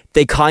on,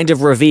 they kind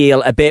of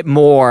reveal a bit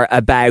more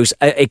about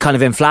it, kind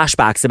of in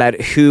flashbacks,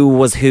 about who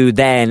was who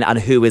then and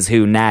who is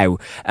who now.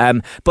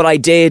 But I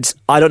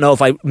don't know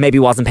if I maybe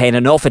wasn't paying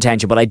enough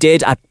attention, but I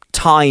did at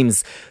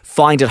times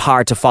find it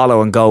hard to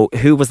follow and go,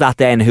 who was that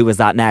then, who was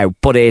that now?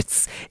 But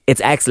it's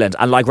excellent.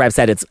 And like Reb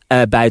said, it's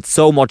about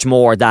so much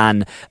more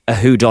than a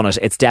whodunit.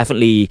 It's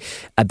definitely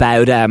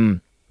about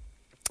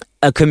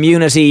a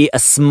community, a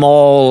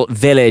small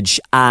village,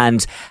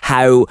 and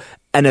how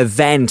an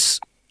event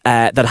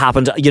that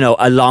happened,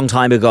 a long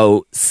time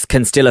ago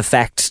can still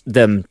affect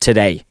them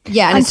today.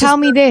 Yeah, and tell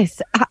me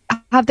this: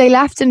 have they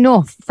left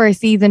enough for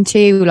season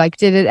 2? Like,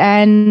 did it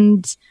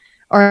end,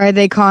 or are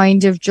they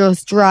kind of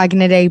just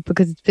dragging it out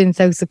because it's been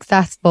so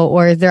successful,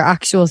 or is there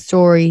actual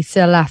story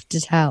still left to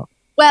tell?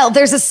 Well,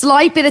 there's a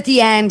slight bit at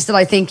the end that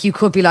I think you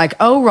could be like,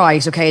 oh,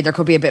 right, okay, there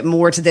could be a bit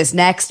more to this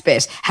next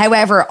bit.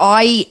 However,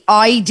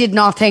 I did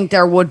not think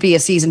there would be a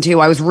season 2.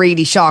 I was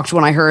really shocked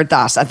when I heard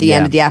that at the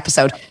end of the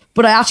episode.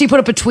 But I actually put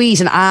up a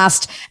tweet and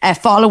asked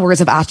followers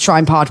of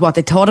 @ShrinePod what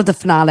they thought of the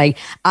finale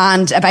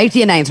and about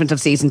the announcement of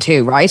season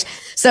 2, right?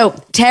 So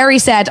Terry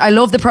said, I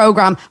love the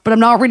programme, but I'm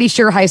not really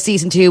sure how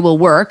season 2 will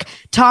work.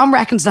 Tom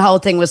reckons the whole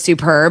thing was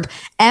superb.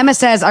 Emma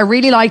says, I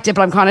really liked it,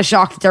 but I'm kind of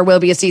shocked that there will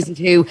be a season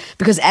 2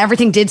 because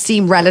everything did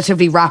seem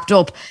relatively wrapped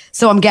up.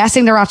 So I'm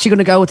guessing they're actually going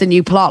to go with a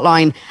new plot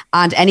line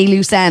and any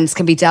loose ends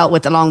can be dealt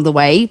with along the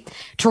way.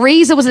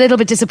 Teresa was a little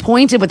bit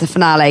disappointed with the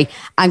finale,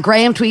 and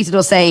Graham tweeted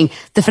us saying,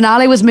 the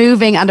finale was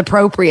moving and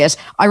appropriate.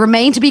 I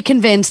remain to be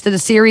convinced that a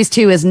series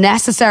 2 is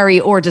necessary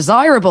or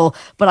desirable,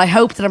 but I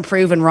hope that I'm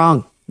proven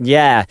wrong.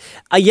 Yeah,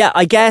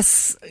 I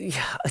guess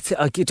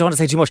I don't want to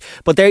say too much,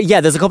 but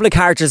there's a couple of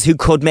characters who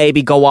could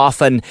maybe go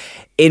off and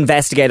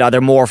investigate either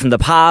more from the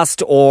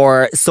past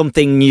or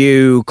something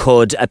new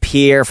could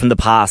appear from the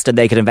past and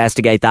they could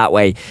investigate that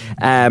way.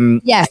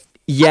 Yes.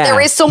 Yeah. And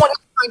there is someone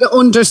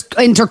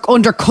kind of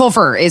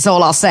undercover is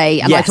all I'll say.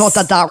 And I thought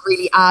that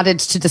really added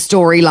to the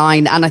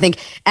storyline. And I think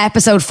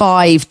episode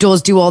 5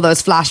 does do all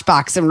those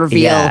flashbacks and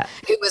reveal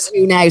who was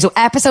who now. So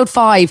episode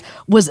 5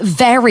 was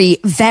very,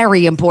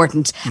 very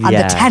important. And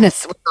the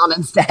tennis was on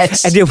instead.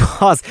 And it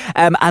was.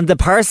 And the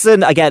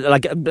person, again,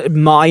 like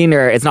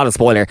minor, it's not a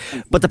spoiler,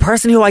 but the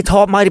person who I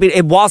thought might have been,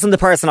 it wasn't the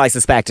person I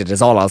suspected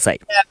is all I'll say.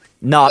 Yeah.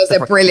 Not it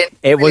was a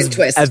brilliant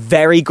twist. A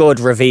very good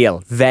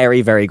reveal.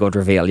 Very, very good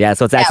reveal. Yeah,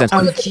 so it's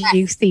excellent.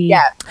 Juicy.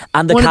 Yeah.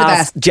 And the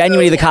cast,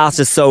 genuinely the cast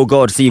is so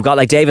good. So you've got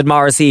like David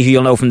Morrissey, who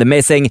you'll know from The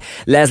Missing,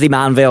 Leslie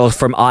Manville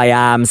from I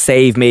Am,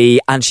 Save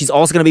Me, and she's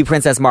also going to be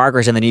Princess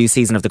Margaret in the new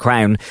season of The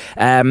Crown.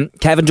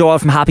 Kevin Doyle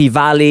from Happy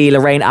Valley,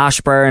 Lorraine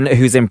Ashburn,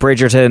 who's in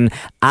Bridgerton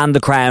and The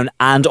Crown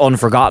and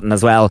Unforgotten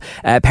as well.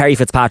 Perry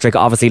Fitzpatrick,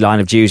 obviously Line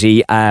of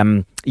Duty.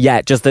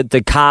 Just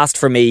the cast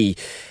for me.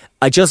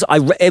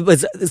 It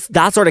was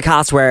that sort of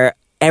cast where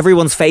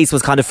everyone's face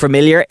was kind of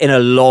familiar in a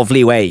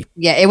lovely way.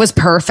 Yeah, it was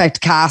perfect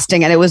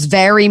casting and it was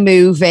very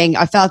moving.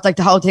 I felt like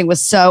the whole thing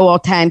was so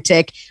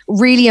authentic,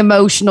 really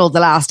emotional, the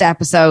last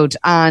episode.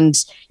 And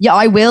yeah,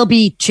 I will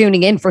be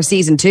tuning in for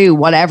season 2,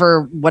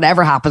 whatever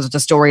happens with the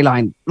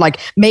storyline. Like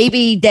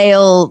maybe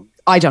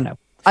I don't know.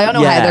 I don't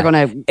know how they're going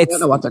to. I don't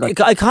know what they're going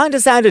to. It kind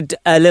of sounded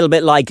a little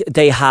bit like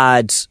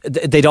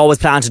they'd always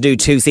planned to do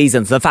 2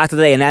 seasons. The fact that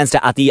they announced it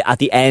at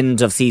the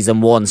end of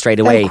season 1 straight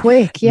away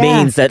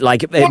means that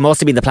it must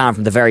have been the plan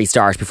from the very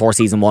start before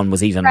season 1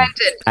 was even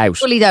out.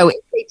 Fully though, if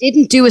they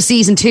didn't do a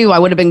season 2, I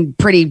would have been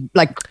pretty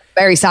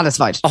very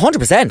satisfied.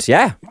 100%,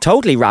 yeah,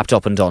 totally wrapped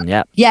up and done.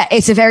 Yeah, yeah.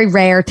 It's a very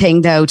rare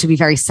thing though to be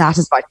very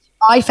satisfied.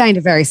 I found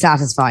it very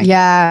satisfying.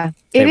 Yeah,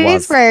 it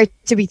is rare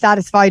to be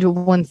satisfied with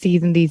one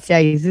season these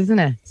days, isn't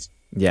it?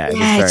 Yeah, it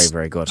was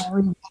very, very good.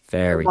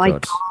 Very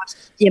good. God,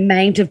 the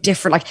amount of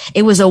different,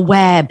 it was a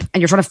web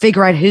and you're trying to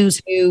figure out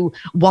who's who,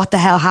 what the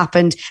hell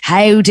happened,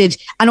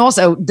 and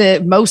also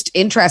the most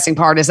interesting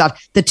part is that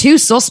the 2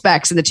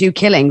 suspects in the 2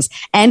 killings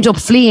end up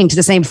fleeing to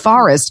the same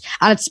forest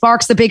and it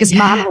sparks the biggest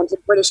manhunt in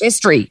British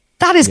history.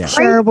 That is crazy.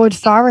 Sherwood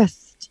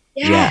Forest.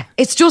 Yeah.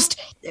 It's just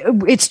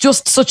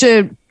such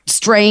a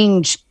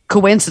strange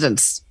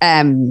coincidence.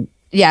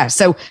 Yeah,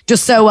 so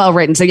just so well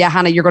written. So yeah,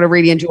 Hannah, you're going to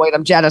really enjoy it.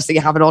 I'm jealous that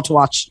you have it all to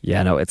watch.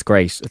 Yeah, no, it's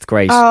great. It's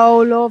great.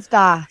 Oh, love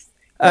that.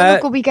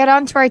 Look, will we get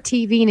on to our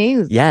TV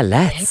news? Yeah,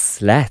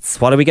 let's.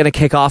 What are we going to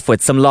kick off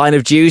with? Some Line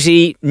of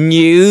Duty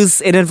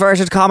news in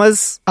inverted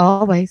commas?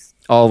 Always.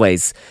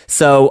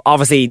 So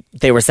obviously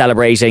they were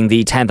celebrating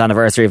the 10th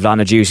anniversary of Line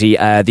of Duty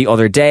the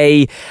other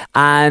day,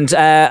 and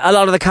a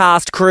lot of the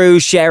cast crew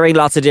sharing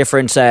lots of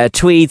different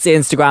tweets,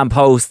 Instagram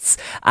posts,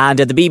 and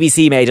the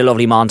BBC made a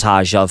lovely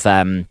montage of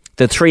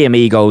the 3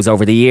 amigos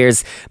over the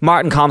years.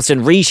 Martin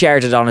Compston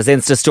reshared it on his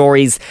Insta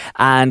stories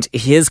and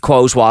his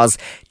quote was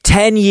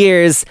 10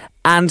 years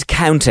and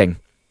counting.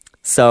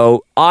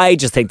 So I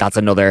just think that's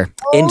another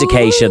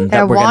indication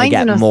that we're going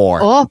to get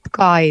more. Up,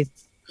 guys.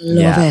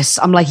 Love it.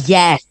 I'm like,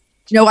 yes.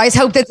 I just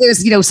hope that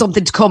there's,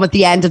 something to come at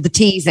the end of the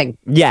teasing.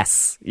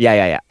 Yes.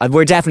 Yeah.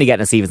 We're definitely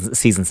getting a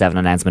season 7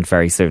 announcement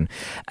very soon.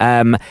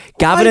 Gavin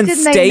and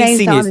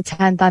Stacey on the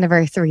 10th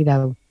anniversary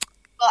though.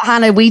 Well,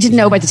 Hannah, we didn't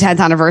know about the 10th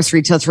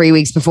anniversary till 3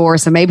 weeks before,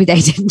 so maybe they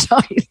didn't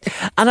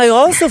either. And I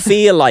also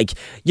feel like,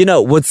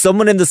 would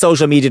someone in the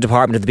social media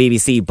department of the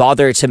BBC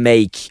bother to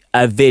make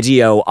a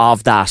video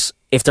of that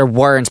if there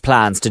weren't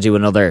plans to do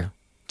another,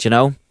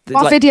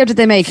 What video did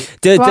they make?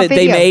 They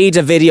made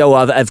a video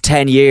of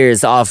 10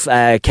 years of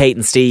Kate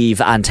and Steve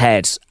and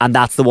Ted, and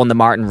that's the one that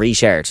Martin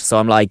reshared. So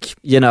I'm like,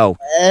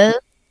 the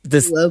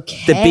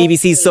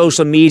BBC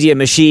social media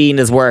machine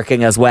is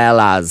working as well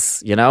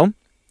as,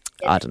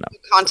 I don't know.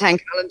 Content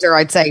calendar,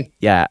 I'd say.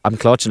 Yeah, I'm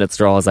clutching at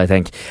straws, I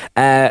think.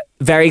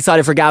 Very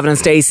excited for Gavin and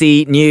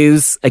Stacey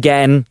news.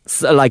 Again,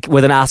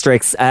 with an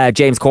asterisk,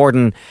 James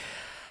Corden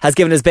has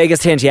given his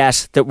biggest hint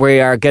yet that we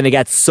are going to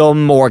get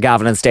some more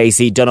Gavin and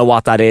Stacey. Don't know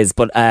what that is,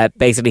 but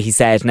basically he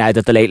said now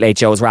that the Late Late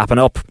Show is wrapping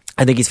up,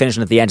 I think he's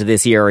finishing at the end of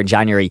this year or in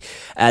January,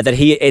 that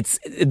it's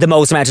the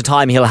most amount of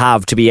time he'll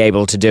have to be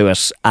able to do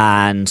it,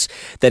 and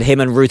that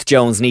him and Ruth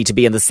Jones need to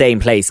be in the same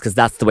place because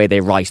that's the way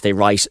they write. They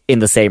write in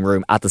the same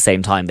room at the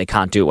same time. They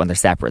can't do it when they're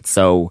separate.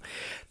 So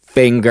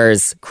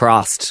fingers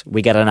crossed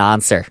we get an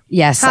answer.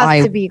 Yes,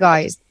 has to be,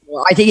 guys.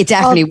 I think it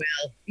definitely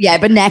will. Yeah,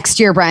 but next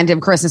year, Brendan,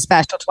 Christmas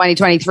special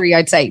 2023,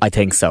 I'd say. I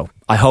think so.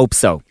 I hope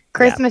so.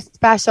 Christmas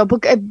special.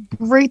 But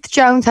Ruth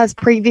Jones has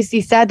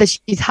previously said that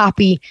she's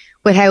happy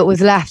with how it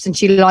was left and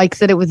she likes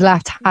that it was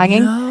left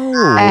hanging.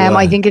 No.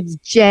 I think it's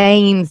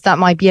James that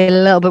might be a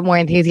little bit more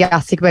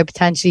enthusiastic about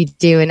potentially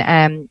doing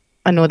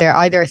another,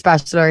 either a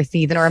special or a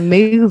season or a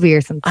movie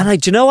or something.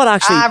 And do you know what,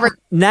 actually,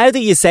 now that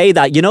you say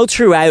that,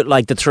 throughout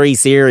like the 3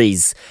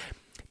 series,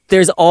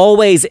 there's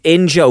always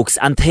in-jokes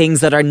and things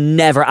that are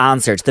never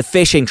answered. The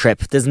fishing trip,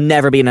 there's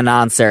never been an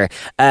answer.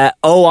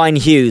 Owen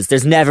Hughes,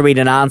 there's never been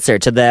an answer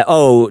to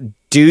the,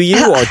 do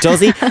you or does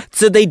he?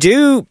 So they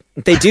do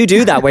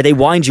that where they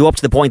wind you up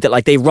to the point that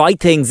like they write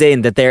things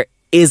in that there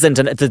isn't,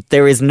 that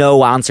there is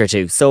no answer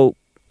to. So,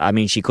 I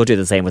mean, she could do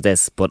the same with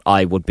this, but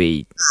I would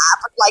be...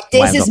 Like,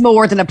 this is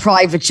more than a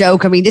private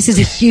joke. I mean, this is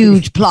a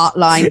huge plot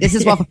line. This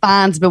is what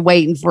fans have been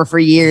waiting for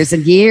years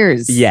and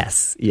years.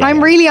 Yes. Yeah,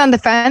 I'm really on the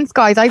fence,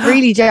 guys. I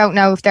really don't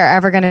know if they're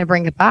ever going to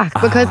bring it back.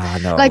 Because,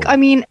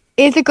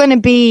 is it going to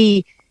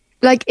be...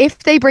 Like, if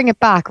they bring it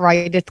back,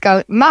 right, it's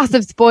go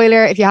massive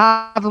spoiler. If you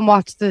haven't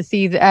watched the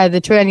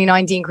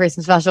 2019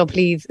 Christmas special,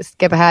 please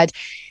skip ahead.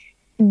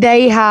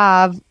 They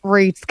have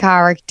Ruth's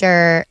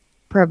character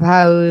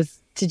propose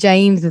to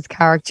James's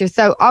character.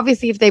 So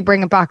obviously if they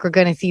bring it back, we're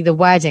going to see the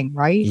wedding,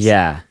 right?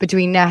 Yeah.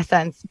 Between Nessa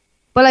and...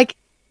 But like,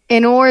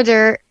 in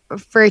order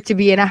for it to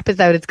be an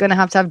episode, it's going to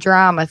have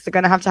drama. It's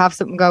going to have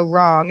something go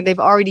wrong. They've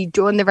already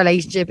done the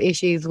relationship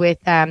issues with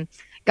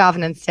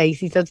Gavin and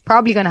Stacey, so it's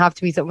probably going to have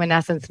to be something with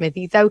Nessa and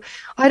Smithy. So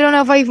I don't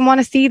know if I even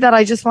want to see that.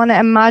 I just want to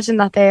imagine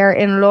that they're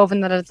in love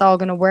and that it's all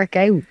going to work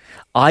out.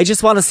 I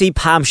just want to see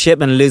Pam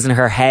Shipman losing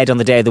her head on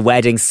the day of the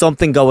wedding,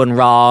 something going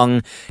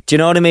wrong. Do you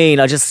know what I mean?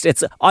 Do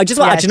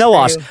you know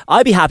what?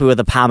 I'd be happy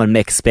with a Pam and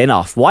Mick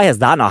spin-off. Why has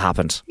that not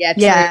happened?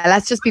 Yeah,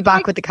 let's just be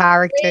back with the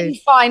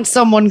characters. Find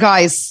someone,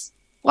 guys.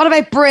 What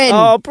about Bryn?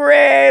 Oh,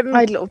 Bryn.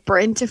 I'd love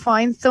Bryn to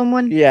find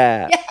someone.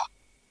 Yeah.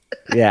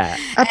 Yeah.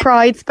 A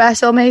Pride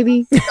special,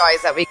 maybe.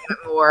 Guys, that we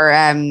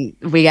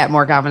get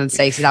more Gavin and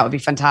Stacey. That would be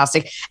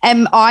fantastic.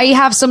 I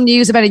have some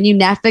news about a new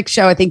Netflix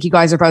show I think you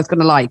guys are both going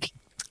to like.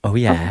 Oh,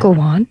 yeah. Go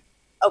on.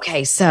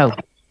 Okay, so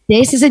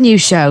this is a new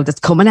show that's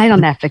coming out on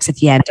Netflix at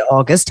the end of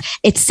August.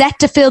 It's set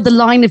to fill the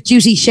Line of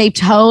Duty shaped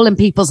hole in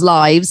people's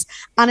lives,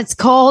 and it's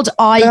called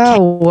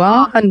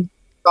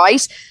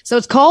Right? So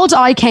it's called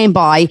I Came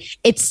By.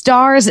 It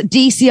stars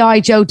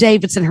DCI Joe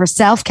Davidson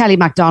herself, Kelly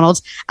MacDonald,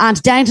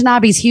 and Downton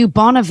Abbey's Hugh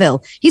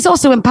Bonneville. He's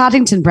also in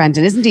Paddington,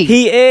 Brendan, isn't he?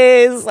 He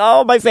is.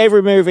 Oh, my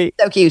favourite movie.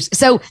 So cute.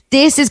 So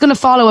this is going to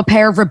follow a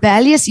pair of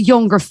rebellious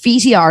young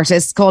graffiti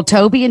artists called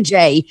Toby and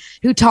Jay,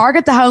 who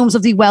target the homes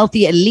of the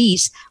wealthy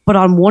elite. But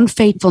on one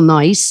fateful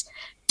night,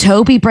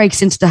 Toby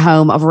breaks into the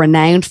home of a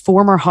renowned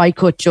former High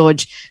Court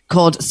judge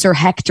called Sir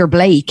Hector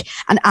Blake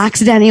and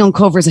accidentally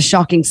uncovers a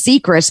shocking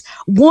secret,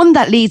 one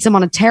that leads him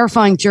on a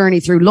terrifying journey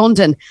through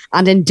London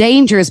and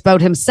endangers both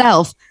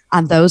himself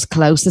and those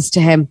closest to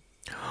him.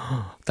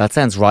 That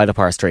sounds right up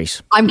our street.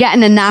 I'm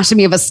getting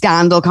Anatomy of a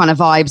Scandal kind of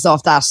vibes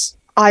off that.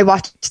 I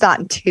watched that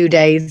in 2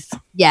 days.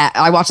 Yeah,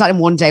 I watched that in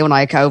 1 day when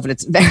I had COVID.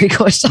 It's very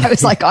good. I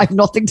was like, I have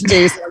nothing to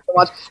do, so I have to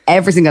watch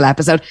every single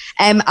episode.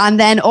 And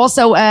then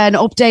also an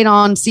update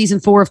on season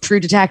 4 of True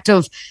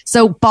Detective.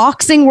 So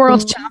boxing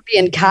world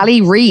champion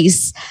Callie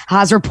Reese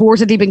has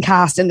reportedly been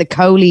cast in the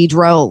co-lead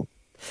role.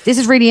 This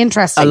is really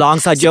interesting.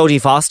 Alongside Jodie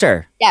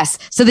Foster. Yes.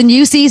 So the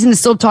new season is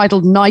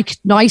subtitled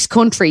Nice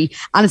Country,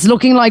 and it's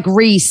looking like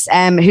Reese,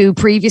 who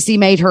previously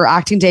made her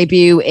acting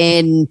debut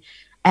in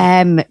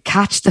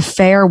Catch the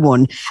Fair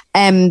One.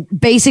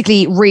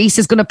 Basically, Reese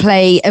is going to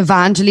play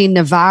Evangeline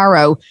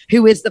Navarro,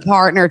 who is the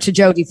partner to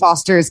Jodie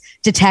Foster's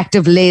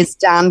detective Liz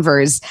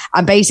Danvers.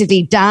 And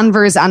basically,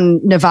 Danvers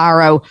and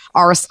Navarro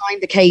are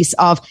assigned the case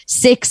of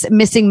 6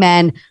 missing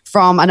men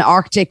from an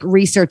Arctic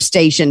research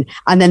station,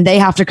 and then they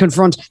have to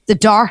confront the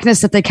darkness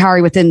that they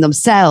carry within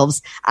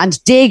themselves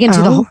and dig into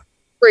the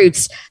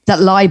roots that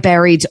lie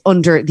buried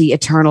under the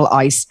eternal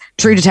ice.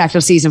 True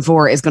Detective season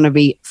 4 is going to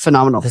be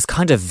phenomenal. There's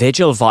kind of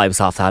Vigil vibes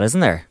off that, isn't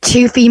there?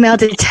 2 female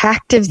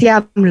detectives.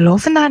 Yeah, I'm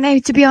loving that now,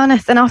 to be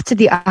honest. And off to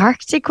the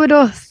Arctic with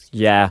us.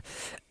 Yeah.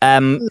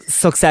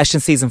 Succession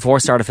season 4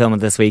 started filming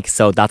this week,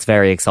 so that's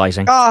very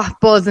exciting. Oh,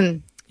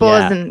 buzzing.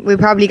 Yeah. We'll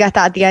probably get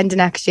that at the end of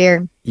next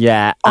year.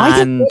 Yeah.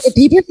 I think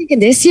people are thinking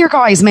this year,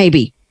 guys,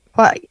 maybe.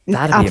 What?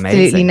 That'd be Absolutely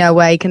amazing. no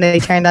way can they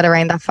turn that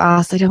around that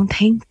fast. I don't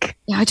think.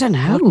 Yeah, I don't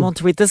know. What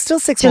month are we? There's still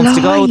 6 months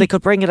to go. They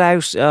could bring it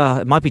out.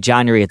 It might be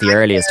January at the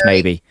earliest,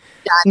 maybe.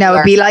 No,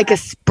 it'd be like a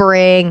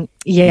spring.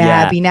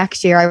 Yeah, it'd be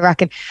next year, I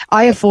reckon.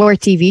 I have 4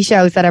 TV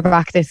shows that are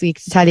back this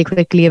week to tell you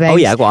quickly about. Oh,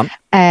 yeah, go on.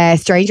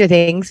 Stranger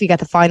Things. We get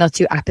the final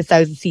 2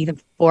 episodes of season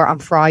 4 on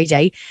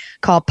Friday,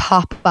 called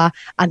Papa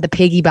and the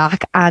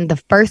Piggyback. And the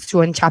first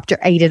one, chapter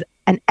 8, is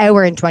 1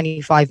 hour and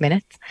 25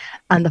 minutes.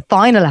 And the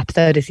final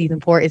episode of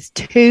season 4 is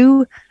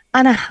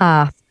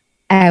 2.5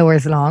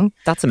 hours long.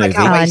 That's a movie.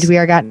 And we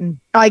are getting,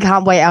 I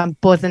can't wait, I'm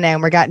buzzing now,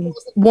 and we're getting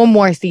 1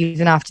 more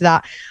season after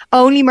that.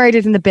 Only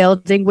Murders in the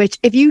Building, which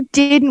if you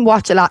didn't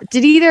watch it,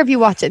 did either of you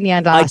watch it in the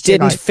end last year?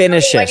 I didn't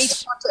finish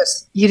it.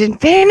 You didn't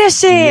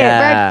finish it? Yeah.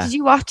 Where did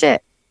you watch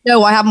it?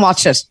 No, I haven't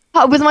watched it.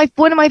 It was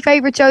one of my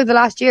favourite shows of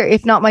last year,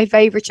 if not my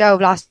favourite show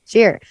of last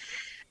year.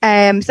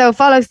 So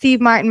follow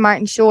Steve Martin,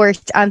 Martin Short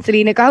and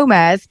Selena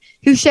Gomez,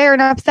 who share an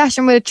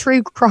obsession with a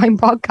true crime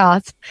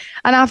podcast.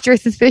 And after a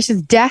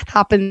suspicious death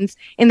happens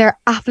in their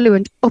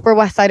affluent Upper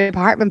West Side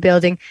apartment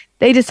building,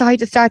 they decide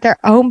to start their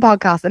own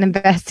podcast and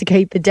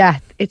investigate the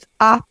death. It's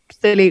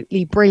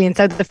absolutely brilliant.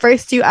 So the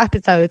first 2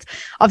 episodes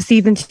of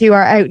season 2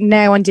 are out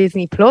now on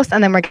Disney Plus,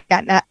 and then we're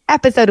getting an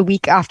episode a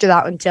week after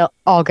that until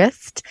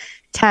August,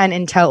 10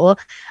 in total.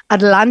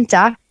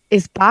 Atlanta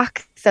is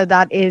back. So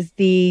that is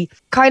the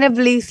kind of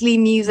loosely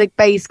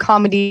music-based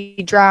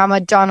comedy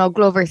drama, Donald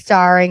Glover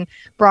starring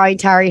Brian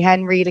Terry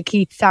Henry,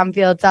 Lakeith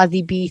Stanfield,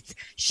 Zazie Beetz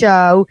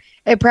show.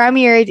 It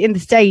premiered in the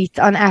States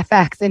on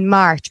FX in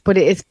March, but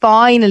it is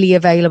finally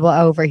available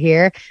over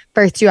here.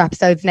 First 2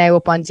 episodes now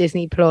up on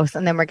Disney Plus,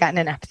 and then we're getting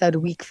an episode a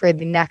week for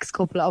the next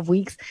couple of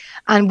weeks.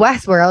 And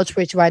Westworld,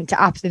 which went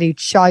to absolute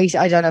shite,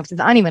 I don't know if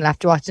there's anyone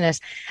left watching it,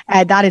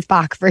 that is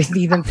back for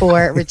season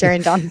 4,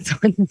 returned on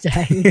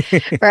Sunday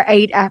for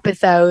 8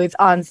 episodes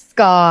on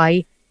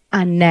Sky.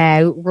 And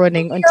now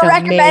running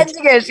until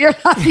mid-August.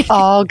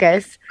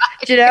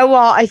 Do you know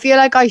what? I feel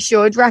like I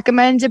should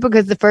recommend it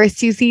because the first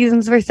 2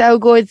 seasons were so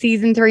good.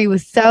 Season 3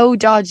 was so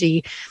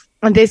dodgy.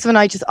 And this one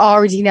I just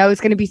already know is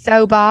going to be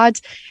so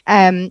bad.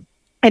 It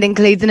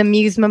includes an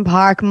amusement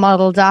park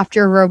modelled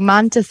after a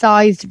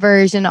romanticized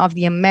version of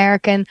the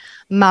American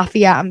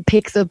Mafia and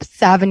picks up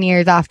 7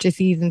 years after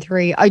season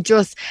 3. I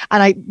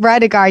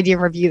read a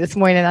Guardian review this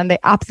morning and they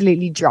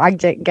absolutely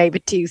dragged it and gave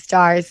it 2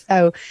 stars.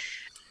 So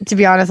to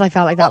be honest, I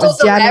felt like that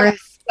was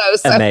generous.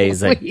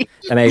 Amazing.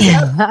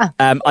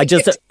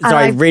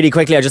 Really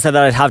quickly, I just said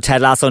that I'd have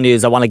Ted Lasso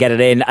news. I want to get it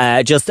in.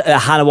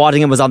 Hannah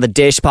Waddingham was on the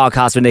Dish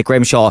podcast with Nick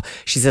Grimshaw.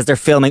 She says they're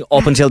filming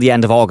up until the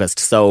end of August,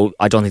 so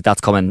I don't think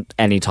that's coming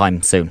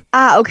anytime soon.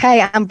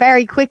 Okay. And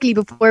very quickly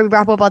before we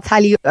wrap up, I'll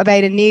tell you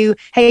about a new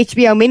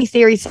HBO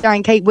miniseries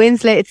starring Kate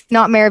Winslet. It's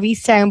not Mare of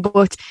Easttown,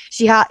 but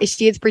she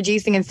is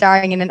producing and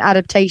starring in an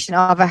adaptation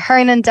of a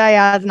Hernan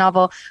Diaz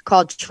novel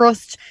called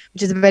Trust,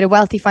 which is about a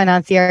wealthy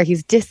financier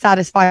who's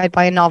dissatisfied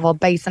by a novel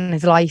based on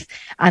his life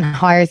and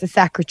hires a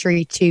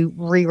secretary to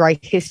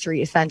rewrite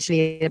history,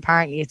 essentially.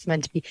 Apparently it's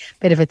meant to be a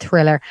bit of a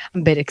thriller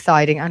and a bit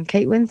exciting. And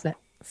Kate Winslet.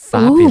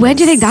 Ooh, when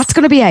do you think that's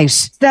going to be out?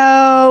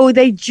 So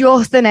they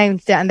just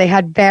announced it and they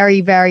had very,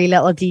 very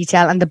little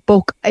detail, and the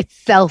book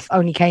itself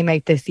only came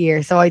out this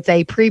year. So I'd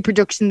say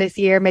pre-production this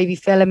year, maybe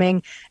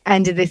filming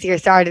end of this year,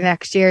 start of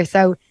next year.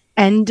 So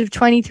end of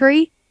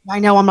 23. I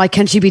know. I'm like,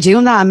 can she be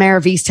doing that and Mare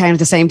of Easttown at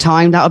the same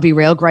time? That would be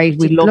real great.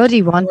 We'd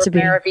bloody want to be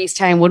Mare of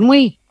Easttown, wouldn't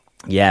we?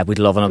 Yeah, we'd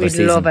love another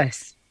season. We'd love it.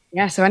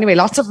 Yeah, so anyway,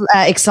 lots of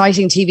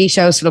exciting TV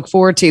shows to look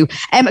forward to.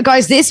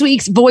 Guys, this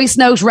week's voice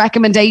note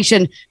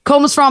recommendation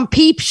comes from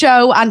Peep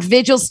Show and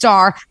Vigil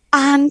star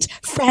and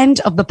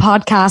friend of the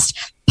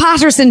podcast,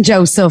 Patterson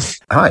Joseph.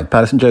 Hi,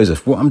 Patterson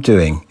Joseph. What I'm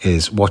doing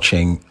is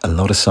watching a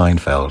lot of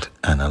Seinfeld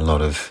and a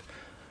lot of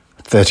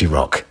 30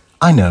 Rock.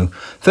 I know,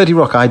 30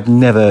 Rock I'd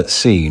never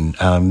seen,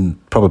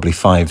 probably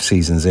 5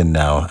 seasons in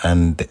now,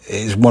 and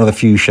it's one of the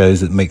few shows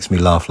that makes me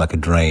laugh like a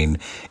drain.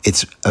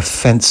 It's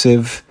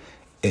offensive.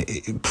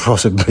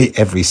 Possibly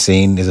every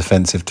scene is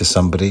offensive to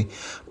somebody,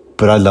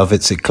 but I love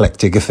its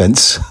eclectic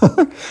offence.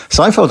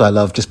 Seinfeld I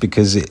love just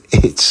because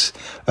it's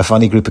a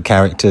funny group of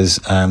characters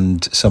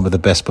and some of the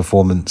best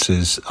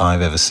performances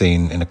I've ever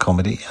seen in a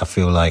comedy. I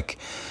feel like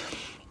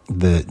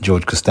the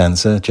George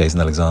Costanza, Jason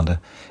Alexander,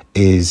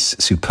 is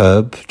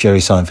superb. Jerry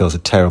Seinfeld's a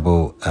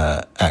terrible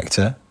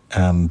actor,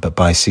 but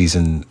by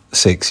season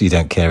 6 you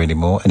don't care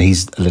anymore, and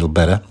he's a little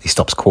better. He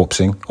stops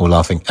corpsing or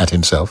laughing at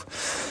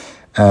himself.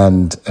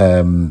 And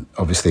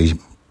obviously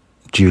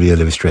Julia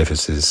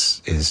Louis-Dreyfus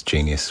is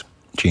genius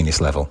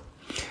level.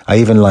 I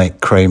even like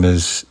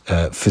Kramer's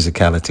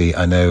physicality.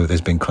 I know there's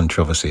been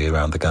controversy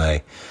around the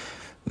guy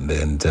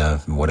and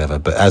whatever,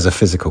 but as a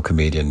physical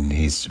comedian,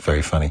 he's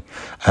very funny.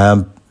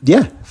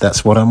 Yeah,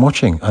 that's what I'm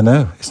watching. I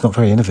know it's not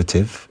very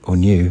innovative or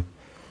new,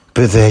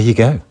 but there you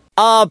go.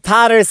 Oh,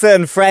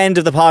 Patterson, friend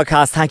of the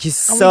podcast, thank you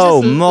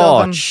so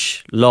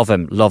much. Love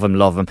him.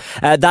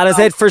 That is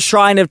it for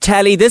Shrine of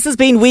Telly. This has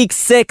been week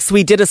 6.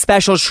 We did a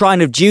special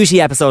Shrine of Duty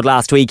episode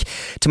last week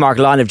to mark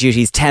Line of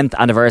Duty's 10th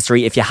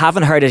anniversary. If you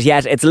haven't heard it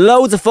yet, it's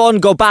loads of fun.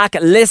 Go back,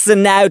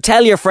 listen now,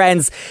 tell your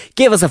friends,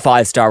 give us a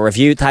 5-star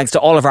review. Thanks to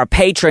all of our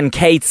patron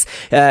Kates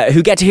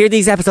who get to hear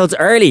these episodes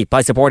early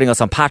by supporting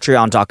us on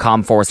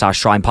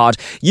patreon.com/ShrinePod.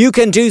 You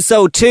can do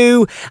so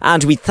too,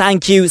 and we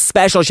thank you.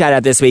 Special shout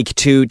out this week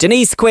to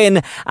Denise Quinn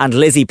and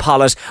Lizzie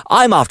Pollitt.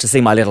 I'm off to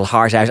sing my little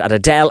heart out at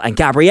Adele and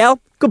Gabrielle.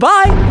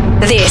 Goodbye.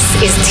 This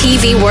is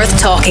TV worth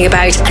talking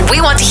about, and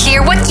we want to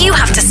hear what you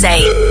have to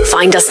say.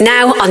 Find us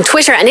now on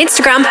Twitter and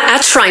Instagram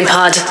at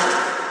ShrinePod.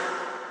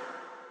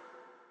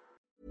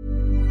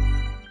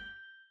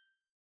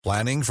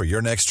 Planning for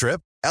your next trip?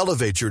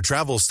 Elevate your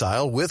travel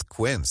style with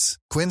Quince.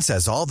 Quince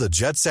has all the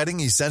jet-setting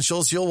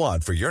essentials you'll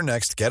want for your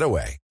next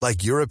getaway,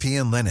 like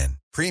European linen,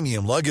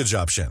 premium luggage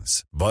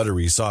options,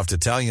 buttery soft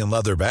Italian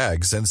leather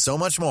bags, and so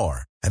much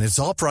more. And it's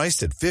all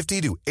priced at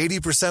 50 to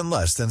 80%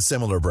 less than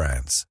similar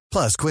brands.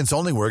 Plus, Quince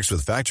only works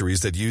with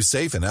factories that use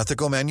safe and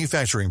ethical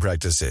manufacturing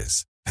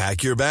practices.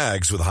 Pack your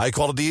bags with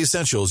high-quality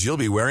essentials you'll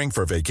be wearing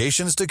for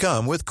vacations to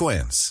come with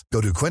Quince.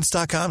 Go to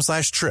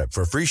quince.com/trip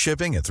for free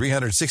shipping and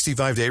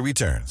 365-day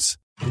returns.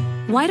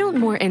 Why don't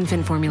more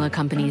infant formula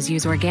companies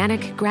use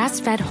organic,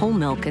 grass-fed whole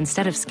milk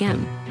instead of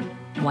skim?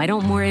 Why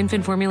don't more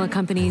infant formula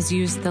companies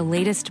use the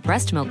latest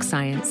breast milk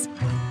science?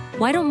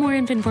 Why don't more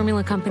infant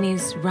formula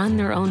companies run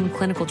their own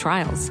clinical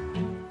trials?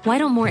 Why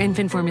don't more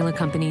infant formula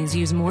companies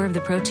use more of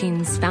the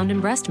proteins found in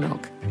breast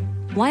milk?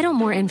 Why don't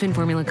more infant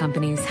formula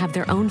companies have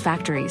their own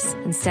factories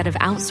instead of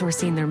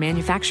outsourcing their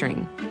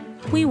manufacturing?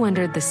 We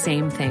wondered the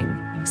same thing.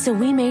 So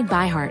we made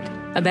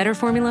ByHeart, a better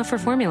formula for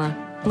formula.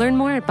 Learn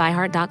more at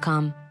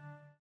byheart.com.